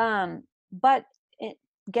 But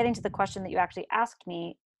getting to the question that you actually asked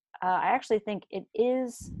me, I actually think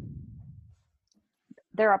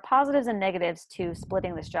there are positives and negatives to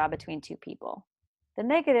splitting this job between 2 people. The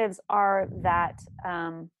negatives are that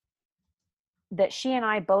she and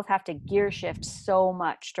I both have to gear shift so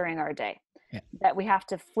much during our day that we have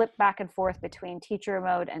to flip back and forth between teacher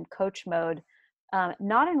mode and coach mode,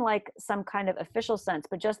 not in like some kind of official sense,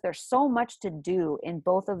 but just there's so much to do in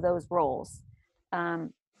both of those roles.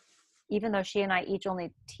 Even though she and I each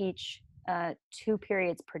only teach 2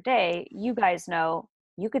 periods per day, you guys know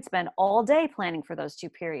you could spend all day planning for those 2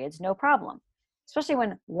 periods, no problem. Especially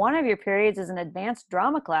when one of your periods is an advanced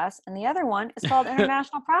drama class and the other one is called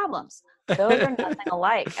international problems. Those are nothing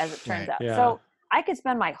alike, as it turns out. Yeah. So I could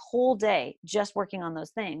spend my whole day just working on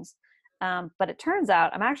those things. But it turns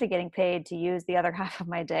out I'm actually getting paid to use the other half of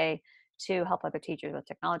my day to help other teachers with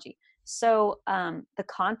technology. So the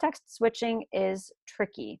context switching is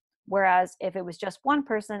tricky. Whereas if it was just one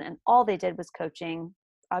person and all they did was coaching,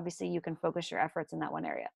 obviously you can focus your efforts in that one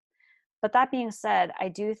area. But that being said, I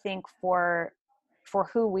do think for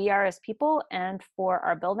who we are as people and for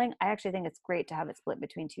our building, I actually think it's great to have it split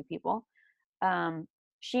between 2 people.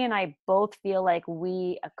 She and I both feel like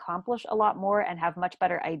we accomplish a lot more and have much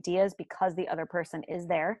better ideas because the other person is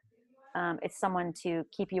there. It's someone to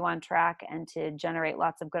keep you on track and to generate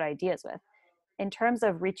lots of good ideas with. In terms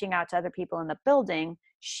of reaching out to other people in the building,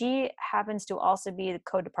 she happens to also be the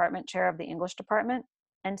co-department chair of the English department.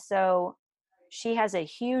 And so she has a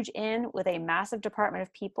huge in with a massive department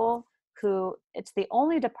of people who it's the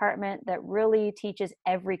only department that really teaches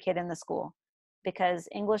every kid in the school, because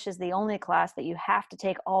English is the only class that you have to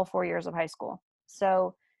take all 4 years of high school.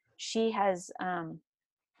 So she has done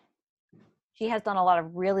a lot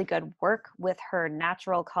of really good work with her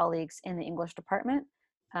natural colleagues in the English department,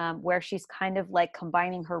 where she's kind of like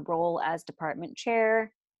combining her role as department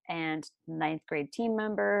chair and ninth grade team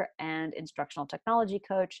member and instructional technology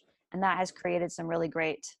coach. And that has created some really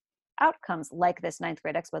great outcomes like this ninth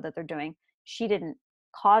grade expo that they're doing. She didn't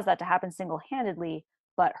cause that to happen single-handedly,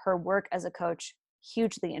 but her work as a coach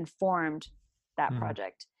hugely informed that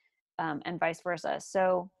project, and vice versa.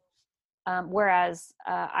 So whereas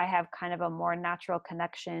I have kind of a more natural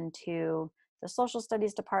connection to the social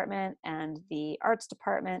studies department and the arts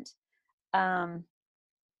department. And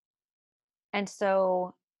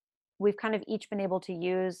so we've kind of each been able to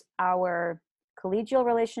use our collegial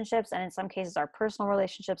relationships and in some cases our personal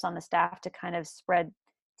relationships on the staff to kind of spread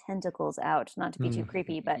tentacles out, not to be too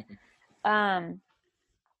creepy, but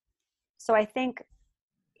so I think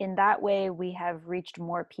in that way we have reached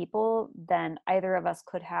more people than either of us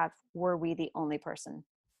could have were we the only person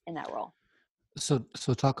in that role. So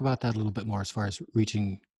talk about that a little bit more as far as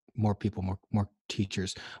reaching more people, more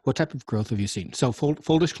teachers. What type of growth have you seen? So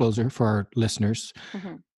full disclosure for our listeners,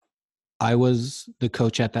 I was the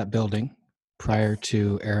coach at that building prior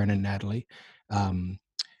to Aaron and Natalie. And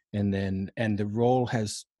the role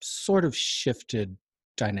has sort of shifted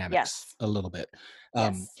dynamics a little bit.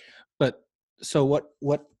 But so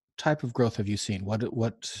what type of growth have you seen? What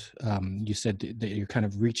you said that you're kind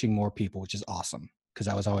of reaching more people, which is awesome, because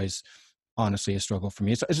that was always honestly a struggle for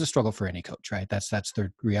me. It's a struggle for any coach, right? That's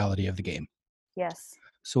the reality of the game. Yes.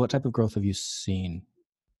 So what type of growth have you seen?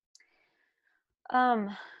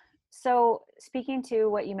 So speaking to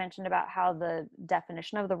what you mentioned about how the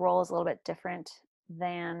definition of the role is a little bit different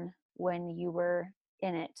than when you were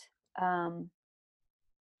in it.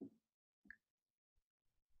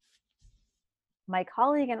 My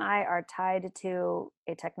colleague and I are tied to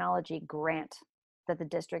a technology grant that the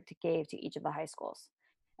district gave to each of the high schools.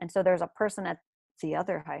 And so there's a person at the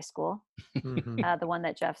other high school, the one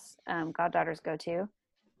that Jeff's goddaughters go to.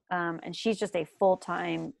 And she's just a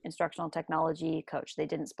full-time instructional technology coach. They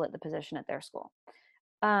didn't split the position at their school.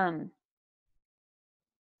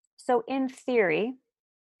 So in theory,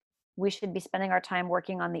 we should be spending our time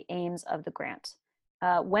working on the aims of the grant.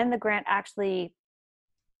 When the grant actually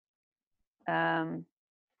when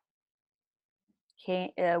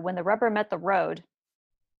the rubber met the road,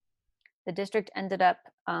 the district ended up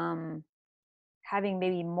having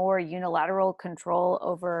maybe more unilateral control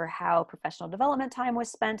over how professional development time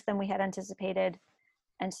was spent than we had anticipated.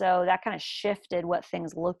 And so that kind of shifted what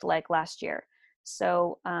things looked like last year.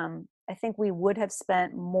 So I think we would have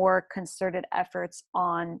spent more concerted efforts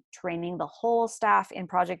on training the whole staff in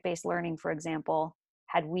project-based learning, for example,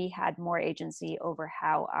 had we had more agency over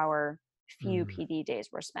how our few PD days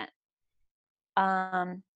were spent.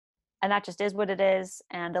 And that just is what it is.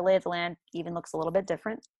 And the lay of the land even looks a little bit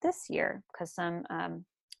different this year because some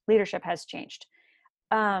leadership has changed.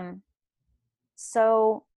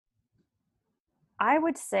 So I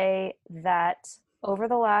would say that over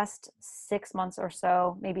the last 6 months or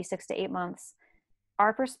so, maybe 6 to 8 months,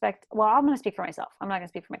 our perspective, well, I'm going to speak for myself. I'm not going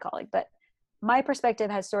to speak for my colleague, but my perspective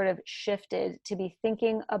has sort of shifted to be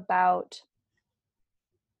thinking about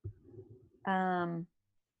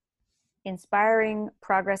inspiring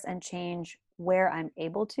progress and change where I'm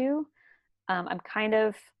able to. I'm kind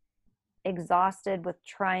of exhausted with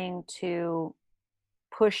trying to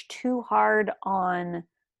push too hard on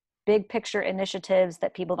big picture initiatives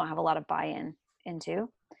that people don't have a lot of buy-in into.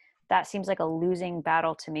 That seems like a losing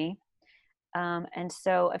battle to me. And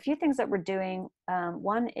so a few things that we're doing.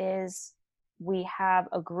 One is we have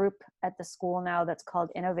a group at the school now that's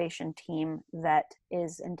called Innovation Team that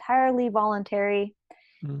is entirely voluntary.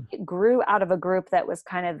 It grew out of a group that was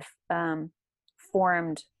kind of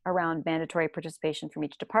formed around mandatory participation from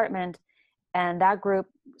each department. And that group,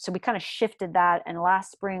 so we kind of shifted that. And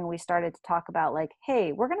last spring, we started to talk about like,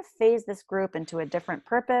 hey, we're going to phase this group into a different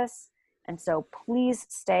purpose. And so please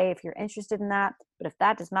stay if you're interested in that. But if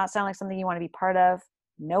that does not sound like something you want to be part of,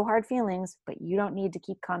 no hard feelings, but you don't need to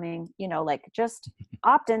keep coming, like just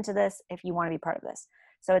opt into this if you want to be part of this.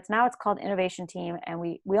 So it's called Innovation Team. And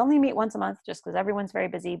we only meet once a month just because everyone's very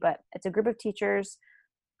busy, but it's a group of teachers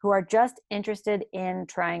who are just interested in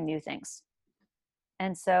trying new things.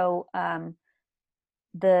 And so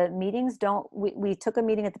the meetings we took a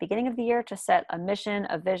meeting at the beginning of the year to set a mission,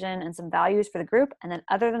 a vision, and some values for the group. And then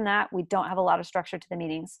other than that, we don't have a lot of structure to the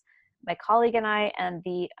meetings. My colleague and I and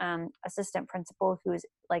the assistant principal who's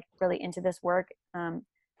like really into this work,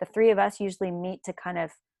 the three of us usually meet to kind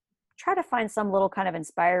of try to find some little kind of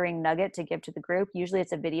inspiring nugget to give to the group. Usually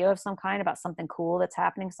it's a video of some kind about something cool that's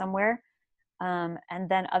happening somewhere. And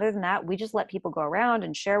then other than that, we just let people go around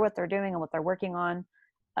and share what they're doing and what they're working on.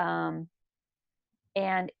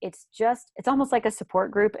 And it's almost like a support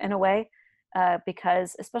group in a way.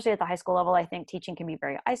 because especially at the high school level, I think teaching can be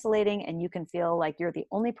very isolating, and you can feel like you're the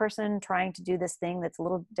only person trying to do this thing that's a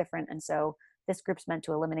little different. And so this group's meant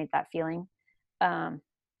to eliminate that feeling.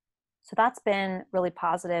 So that's been really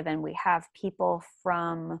positive, and we have people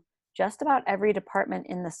from just about every department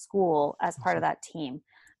in the school as part of that team.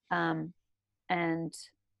 And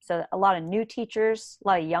so a lot of new teachers, a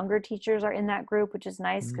lot of younger teachers are in that group, which is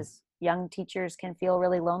nice because young teachers can feel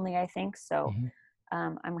really lonely, I think. So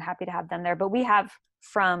I'm happy to have them there. But we have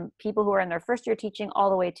from people who are in their first year teaching all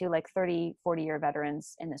the way to like 30, 40-year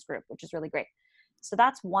veterans in this group, which is really great. So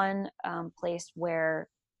that's one place where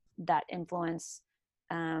that influence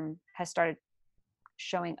has started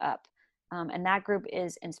showing up. And that group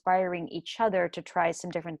is inspiring each other to try some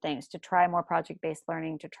different things, to try more project-based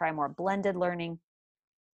learning, to try more blended learning.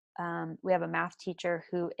 We have a math teacher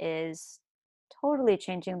who is totally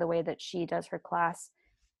changing the way that she does her class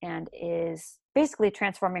and is basically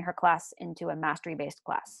transforming her class into a mastery-based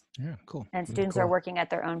class. Yeah, cool. And students are working at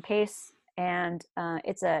their own pace. And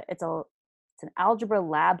it's an algebra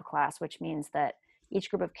lab class, which means that each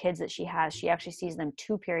group of kids that she has, she actually sees them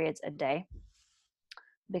 2 periods a day,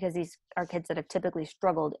 because these are kids that have typically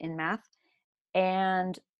struggled in math.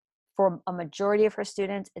 And for a majority of her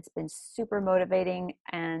students, it's been super motivating,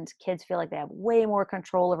 and kids feel like they have way more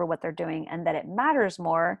control over what they're doing, and that it matters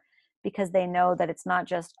more because they know that it's not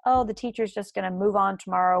just, oh, the teacher's just going to move on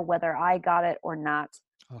tomorrow, whether I got it or not.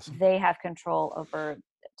 Awesome. They have control over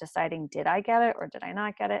deciding, did I get it or did I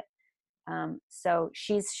not get it? So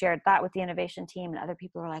she's shared that with the innovation team, and other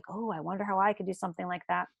people are like, oh, I wonder how I could do something like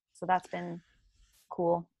that. So that's been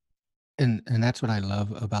cool. And that's what I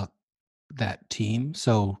love about that team.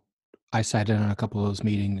 So I sat in on a couple of those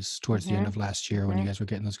meetings towards the end of last year when you guys were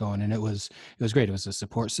getting those going, and it was great. It was a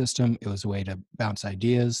support system. It was a way to bounce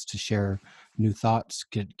ideas, to share new thoughts,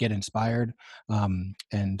 get inspired.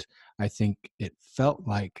 And I think it felt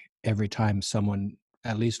like every time someone,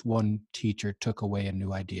 at least one teacher, took away a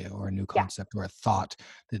new idea or a new concept or a thought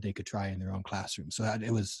that they could try in their own classroom. So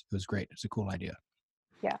it was great. It's a cool idea.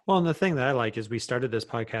 Yeah. Well, and the thing that I like is we started this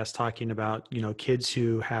podcast talking about, kids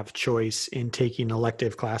who have choice in taking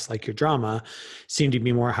elective class like your drama seem to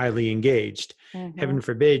be more highly engaged. Heaven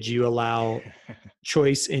forbid you allow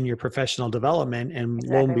choice in your professional development, and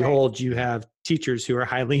lo and behold, you have teachers who are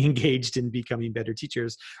highly engaged in becoming better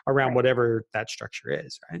teachers around whatever that structure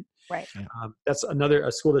is, right? Right. That's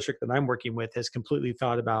a school district that I'm working with has completely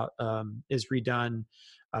thought about, is redone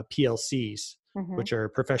PLCs, which are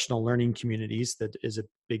professional learning communities. That is a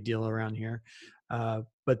big deal around here.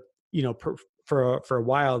 But for a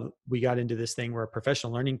while, we got into this thing where a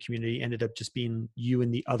professional learning community ended up just being you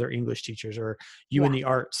and the other English teachers, or you and the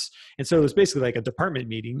arts. And so it was basically like a department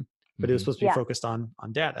meeting, but it was supposed to be focused on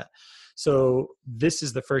data. So this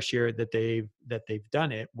is the first year that they've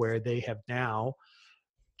done it, where they have now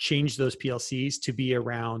change those PLCs to be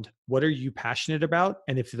around what are you passionate about?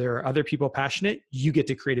 And if there are other people passionate, you get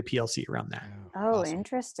to create a PLC around that. Oh, awesome.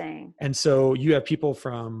 Interesting. And so you have people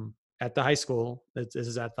at the high school, this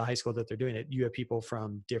is at the high school that they're doing it. You have people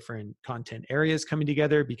from different content areas coming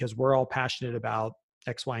together because we're all passionate about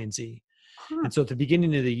X, Y, and Z. And so at the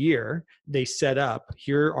beginning of the year, they set up,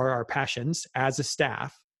 here are our passions as a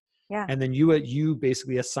staff. Yeah. And then you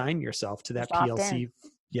basically assign yourself to that PLC.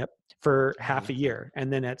 Yep. For half a year.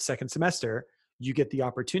 And then at second semester, you get the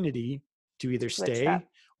opportunity to either stay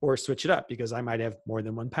or switch it up, because I might have more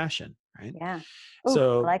than one passion. Right. Yeah. Ooh,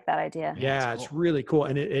 so I like that idea. Yeah, it's really cool.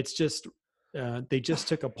 And it's just, they just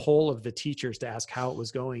took a poll of the teachers to ask how it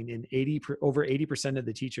was going. And over 80% of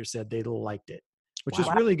the teachers said they liked it, which is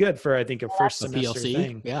really good for, I think, a first semester PLC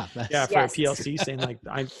thing. Yeah. For a PLC, saying like,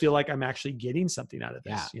 I feel like I'm actually getting something out of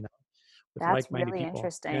this, with That's like-minded really people.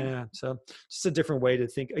 interesting. Yeah. So just a different way to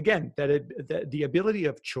think. Again, that the ability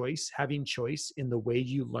of choice, having choice in the way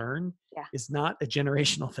you learn is not a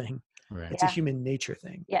generational thing. Right. It's a human nature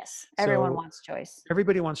thing. Yes. Everyone wants choice.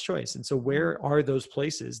 Everybody wants choice. And so where are those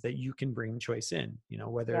places that you can bring choice in?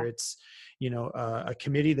 Whether it's, a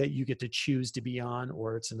committee that you get to choose to be on,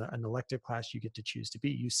 or it's an elective class you get to choose to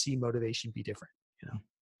be, you see motivation be different,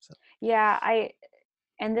 So. Yeah.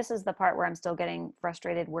 And this is the part where I'm still getting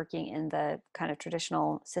frustrated working in the kind of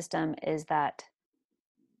traditional system, is that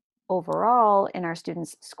overall in our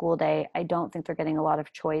students' school day, I don't think they're getting a lot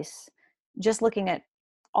of choice. Just looking at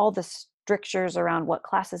all the strictures around what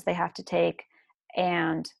classes they have to take,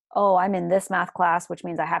 and, oh, I'm in this math class, which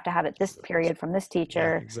means I have to have it this period from this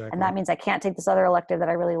teacher. Yeah, exactly. And that means I can't take this other elective that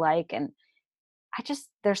I really like. And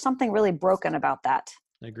there's something really broken about that.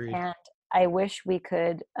 Agreed. And I wish we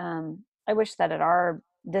could, I wish that at our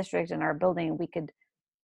district and our building, we could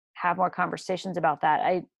have more conversations about that.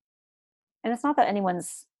 And it's not that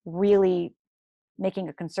anyone's really making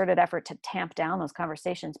a concerted effort to tamp down those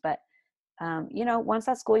conversations. But once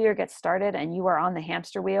that school year gets started and you are on the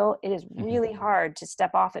hamster wheel, it is really hard to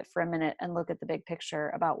step off it for a minute and look at the big picture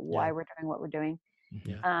about why we're doing what we're doing.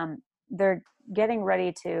 They're getting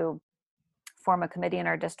ready to form a committee in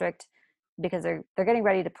our district because they're getting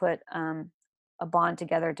ready to put a bond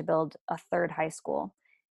together to build a third high school.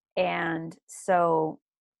 And so,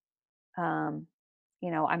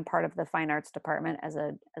 I'm part of the fine arts department as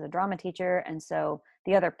a drama teacher. And so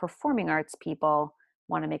the other performing arts people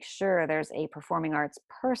want to make sure there's a performing arts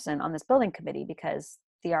person on this building committee, because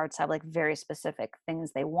the arts have like very specific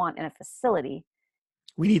things they want in a facility.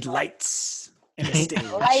 We need lights and a stage.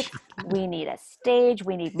 Lights. We need a stage.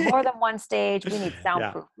 We need more than one stage. We need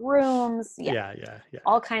soundproof rooms. Yeah.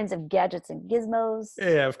 All kinds of gadgets and gizmos.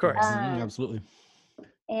 Yeah, of course. Absolutely.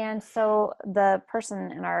 And so the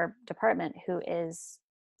person in our department who is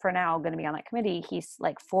for now going to be on that committee, he's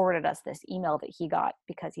like forwarded us this email that he got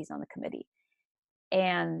because he's on the committee.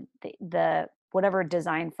 And the whatever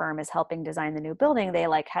design firm is helping design the new building, they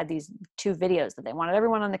like had these 2 videos that they wanted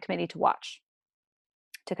everyone on the committee to watch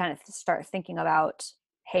to kind of start thinking about,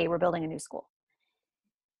 hey, we're building a new school.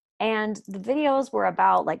 And the videos were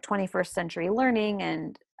about like 21st century learning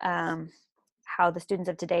and how the students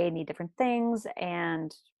of today need different things.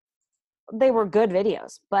 And they were good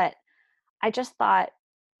videos, but I just thought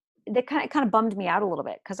they kind of bummed me out a little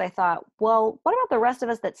bit, because I thought, well, what about the rest of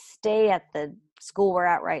us that stay at the school we're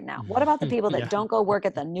at right now? What about the people that don't go work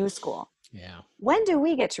at the new school? Yeah. When do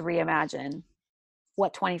we get to reimagine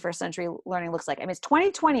what 21st century learning looks like? I mean, it's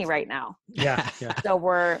 2020 right now. Yeah. So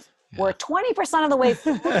we're 20% of the way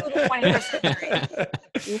through the 21st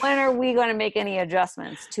century. When are we going to make any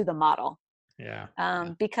adjustments to the model?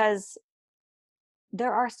 Yeah. Because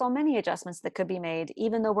there are so many adjustments that could be made,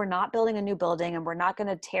 even though we're not building a new building and we're not going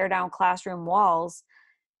to tear down classroom walls.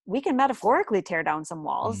 We can metaphorically tear down some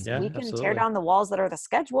walls. Yeah, we can absolutely. tear down the walls that are the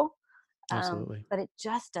schedule. Absolutely. But it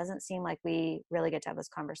just doesn't seem like we really get to have those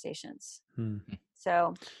conversations. Yeah.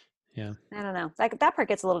 So I don't know. Like that part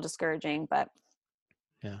gets a little discouraging, but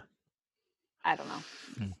I don't know.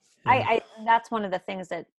 I that's one of the things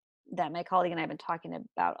that my colleague and I have been talking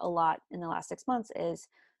about a lot in the last 6 months is,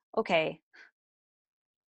 okay,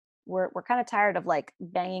 we're kind of tired of like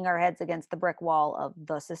banging our heads against the brick wall of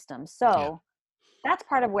the system. So that's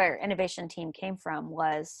part of where innovation team came from,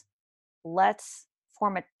 was let's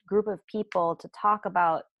form a group of people to talk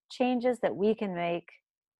about changes that we can make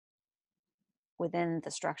within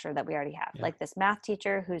the structure that we already have. Like this math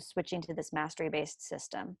teacher who's switching to this mastery-based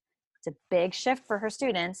system. It's a big shift for her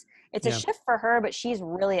students. It's a shift for her, but she's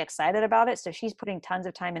really excited about it. So she's putting tons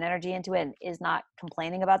of time and energy into it and is not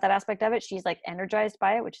complaining about that aspect of it. She's like energized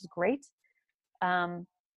by it, which is great. But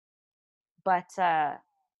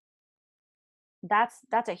that's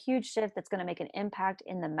a huge shift that's going to make an impact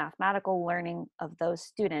in the mathematical learning of those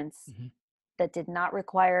students that did not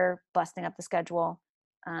require busting up the schedule,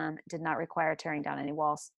 did not require tearing down any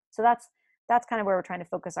walls. So that's kind of where we're trying to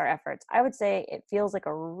focus our efforts. I would say it feels like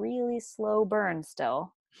a really slow burn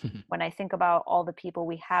still when I think about all the people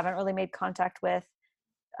we haven't really made contact with.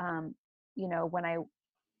 When I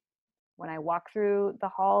walk through the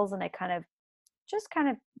halls and I kind of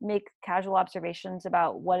make casual observations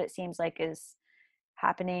about what it seems like is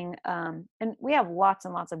happening. And we have lots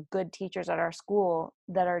and lots of good teachers at our school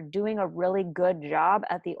that are doing a really good job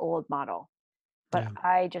at the old model. But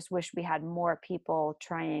I just wish we had more people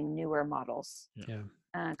trying newer models.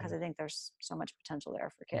 Because I think there's so much potential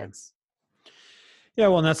there for kids. Yeah,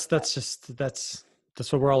 well, and that's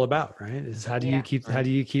what we're all about, right? Is how do you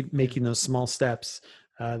keep making those small steps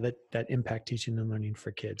that impact teaching and learning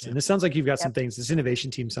for kids? And it sounds like you've got some things. This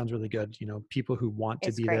innovation team sounds really good. People who want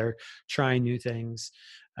to be there, trying new things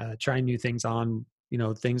on,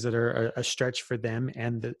 things that are a stretch for them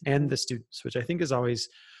and the students, which I think is always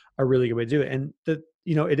a really good way to do it. And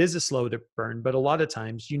it is a slow burn, but a lot of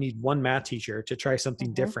times you need one math teacher to try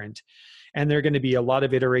something different. And there are going to be a lot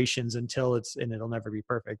of iterations and it'll never be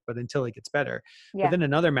perfect, but until it gets better. But then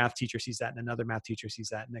another math teacher sees that and another math teacher sees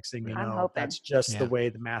that. Next thing you know, that's just the way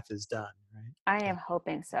the math is done. Right. I am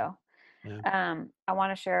hoping so. I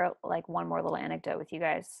want to share like one more little anecdote with you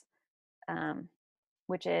guys,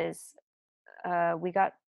 which is we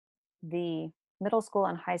got the middle school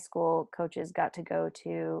and high school coaches got to go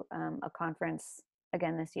to a conference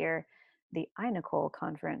again this year, the iNicole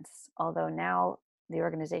conference, although now the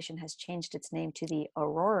organization has changed its name to the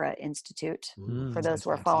Aurora Institute for those who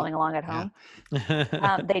are following along at home.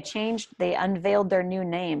 They unveiled their new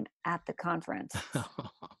name at the conference.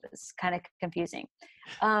 It's kind of confusing.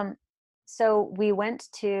 So we went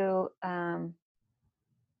to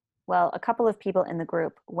Well, a couple of people in the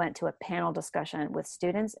group went to a panel discussion with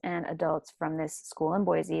students and adults from this school in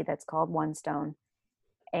Boise that's called One Stone.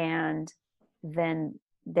 And then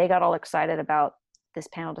they got all excited about this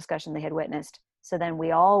panel discussion they had witnessed. So then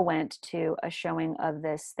we all went to a showing of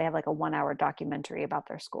this. They have like a 1-hour documentary about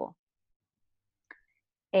their school.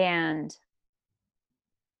 And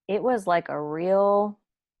it was like a real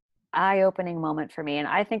eye-opening moment for me. And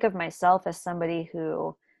I think of myself as somebody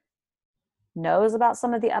who knows about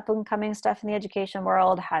some of the up and coming stuff in the education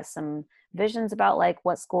world, has some visions about like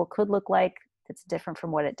what school could look like that's different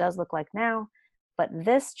from what it does look like now. But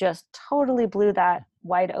this just totally blew that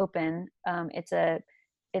wide open. It's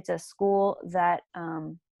a school that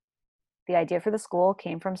the idea for the school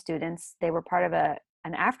came from students. They were part of an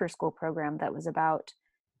after-school program that was about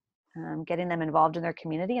getting them involved in their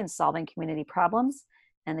community and solving community problems.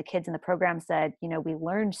 And the kids in the program said, we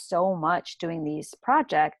learned so much doing these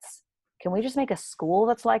projects. Can we just make a school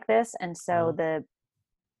that's like this? And so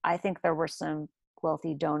I think there were some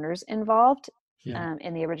wealthy donors involved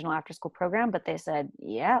in the original after school program, but they said,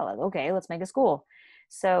 okay, let's make a school.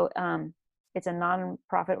 So it's a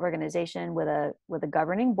nonprofit organization with a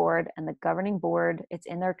governing board, and the governing board, it's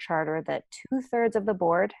in their charter that 2/3 of the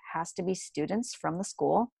board has to be students from the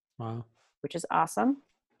school. Wow. Which is awesome.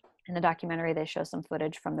 In the documentary, they show some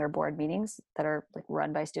footage from their board meetings that are like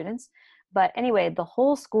run by students. But anyway, the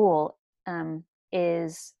whole school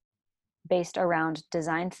is based around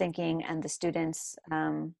design thinking, and the students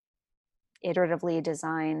iteratively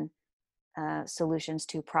design solutions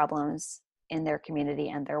to problems in their community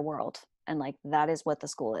and their world. And like, that is what the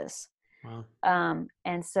school is. Wow.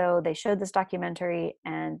 And so they showed this documentary,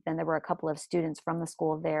 and then there were a couple of students from the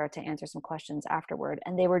school there to answer some questions afterward.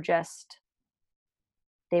 And they were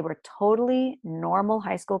totally normal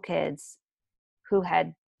high school kids who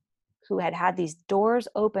had these doors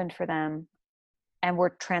opened for them and were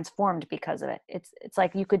transformed because of it. It's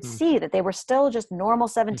like you could see that they were still just normal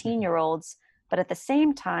 17-year-olds, but at the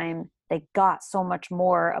same time, they got so much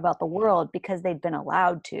more about the world because they'd been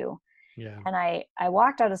allowed to. Yeah. And I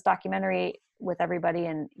walked out of this documentary with everybody,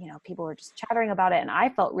 and people were just chattering about it, and I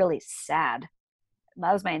felt really sad.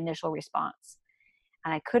 That was my initial response.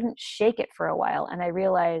 And I couldn't shake it for a while. And I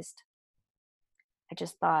realized, I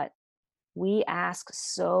just thought, we ask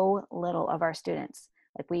so little of our students.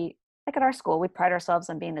 Like at our school, we pride ourselves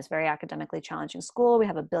on being this very academically challenging school. We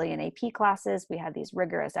have 1 billion AP classes. We have these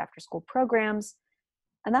rigorous after-school programs,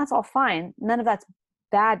 and that's all fine. None of that's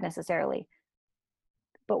bad necessarily.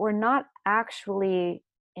 But we're not actually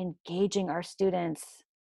engaging our students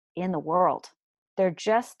in the world. They're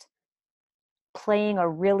just playing a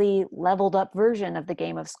really leveled up version of the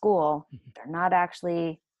game of school. They're not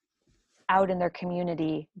actually out in their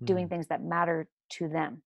community doing things that matter to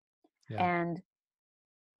them. Yeah. And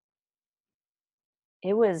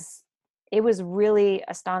it was really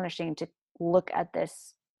astonishing to look at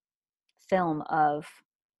this film of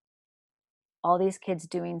all these kids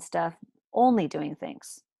doing stuff, only doing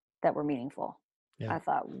things that were meaningful. Yeah. I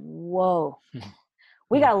thought, whoa,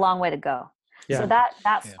 we got a long way to go. Yeah. So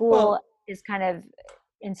that school is kind of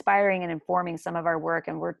inspiring and informing some of our work.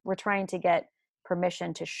 And we're trying to get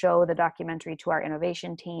permission to show the documentary to our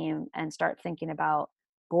innovation team and start thinking about,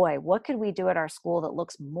 boy, what could we do at our school that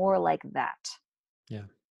looks more like that? Yeah.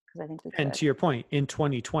 Because I think we could. And to your point, in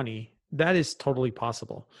 2020, that is totally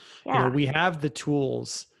possible. Yeah. We have the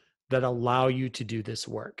tools that allow you to do this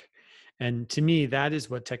work. And to me, that is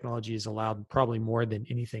what technology has allowed probably more than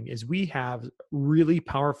anything, is we have really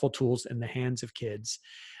powerful tools in the hands of kids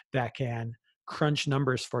that can crunch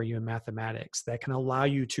numbers for you in mathematics, that can allow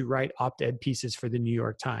you to write op-ed pieces for the New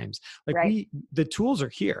York Times. The tools are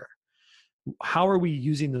here. How are we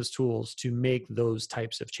using those tools to make those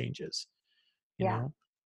types of changes? You know?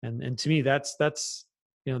 And to me, that's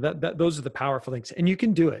those are the powerful things, and you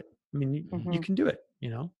can do it. I mean, you can do it.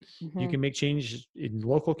 You can make changes in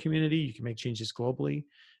local community. You can make changes globally.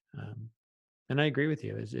 And I agree with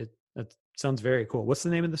you. That sounds very cool. What's the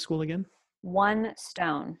name of the school again? One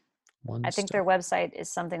Stone. I think their website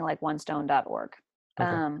is something like onestone.org.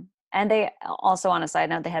 Okay. And they also, on a side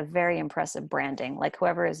note, they have very impressive branding. Like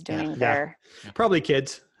whoever is doing their probably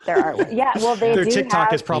kids. Their art. Yeah. Well, their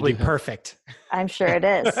TikTok is probably perfect. I'm sure it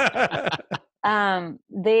is.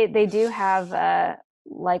 They do have a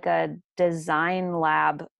design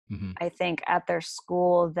lab, I think, at their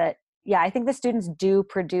school that, I think the students do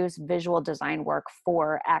produce visual design work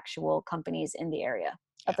for actual companies in the area.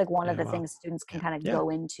 That's like one of the things students can kind of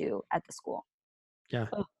go into at the school. Yeah.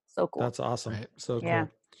 Oh, so cool. That's awesome. Right. So cool. Yeah.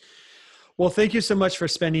 Well, thank you so much for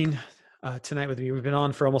spending tonight with me. We've been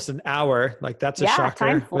on for almost an hour. Like, that's a shocker.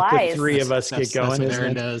 Time flies. With the three of us get going. That's what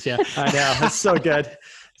Aaron does. Yeah. I know. It's so good.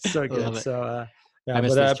 So good. Love it. So, I yeah,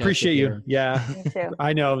 miss but those I chats appreciate with you. your- Yeah, Me too.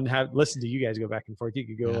 I know, and have listened to you guys go back and forth. You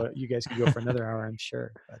could go. Yeah. You guys could go for another hour, I'm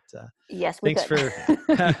sure. But Yes, we thanks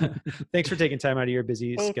could. thanks for taking time out of your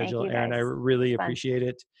busy Hey, thank schedule, you, Aaron. I guys. really It's fun. appreciate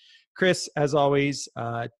it. Chris, as always,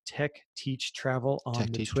 Tech Teach Travel on Tech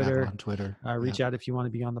the Teach Twitter. Travel on Twitter. Reach out if you want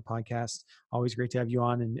to be on the podcast. Always great to have you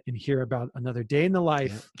on and hear about another day in the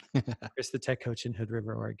life. Yep. Chris, the tech coach in Hood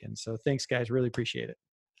River, Oregon. So thanks, guys. Really appreciate it.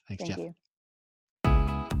 Thanks, Thank Jeff. you.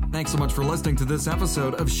 Thanks so much for listening to this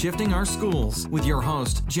episode of Shifting Our Schools with your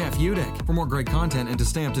host, Jeff Udick. For more great content and to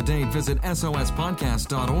stay up to date, visit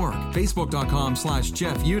sospodcast.org,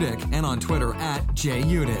 facebook.com/Jeff Udick, and on Twitter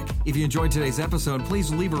 @JUdick. If you enjoyed today's episode,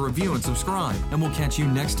 please leave a review and subscribe, and we'll catch you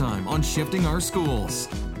next time on Shifting Our Schools.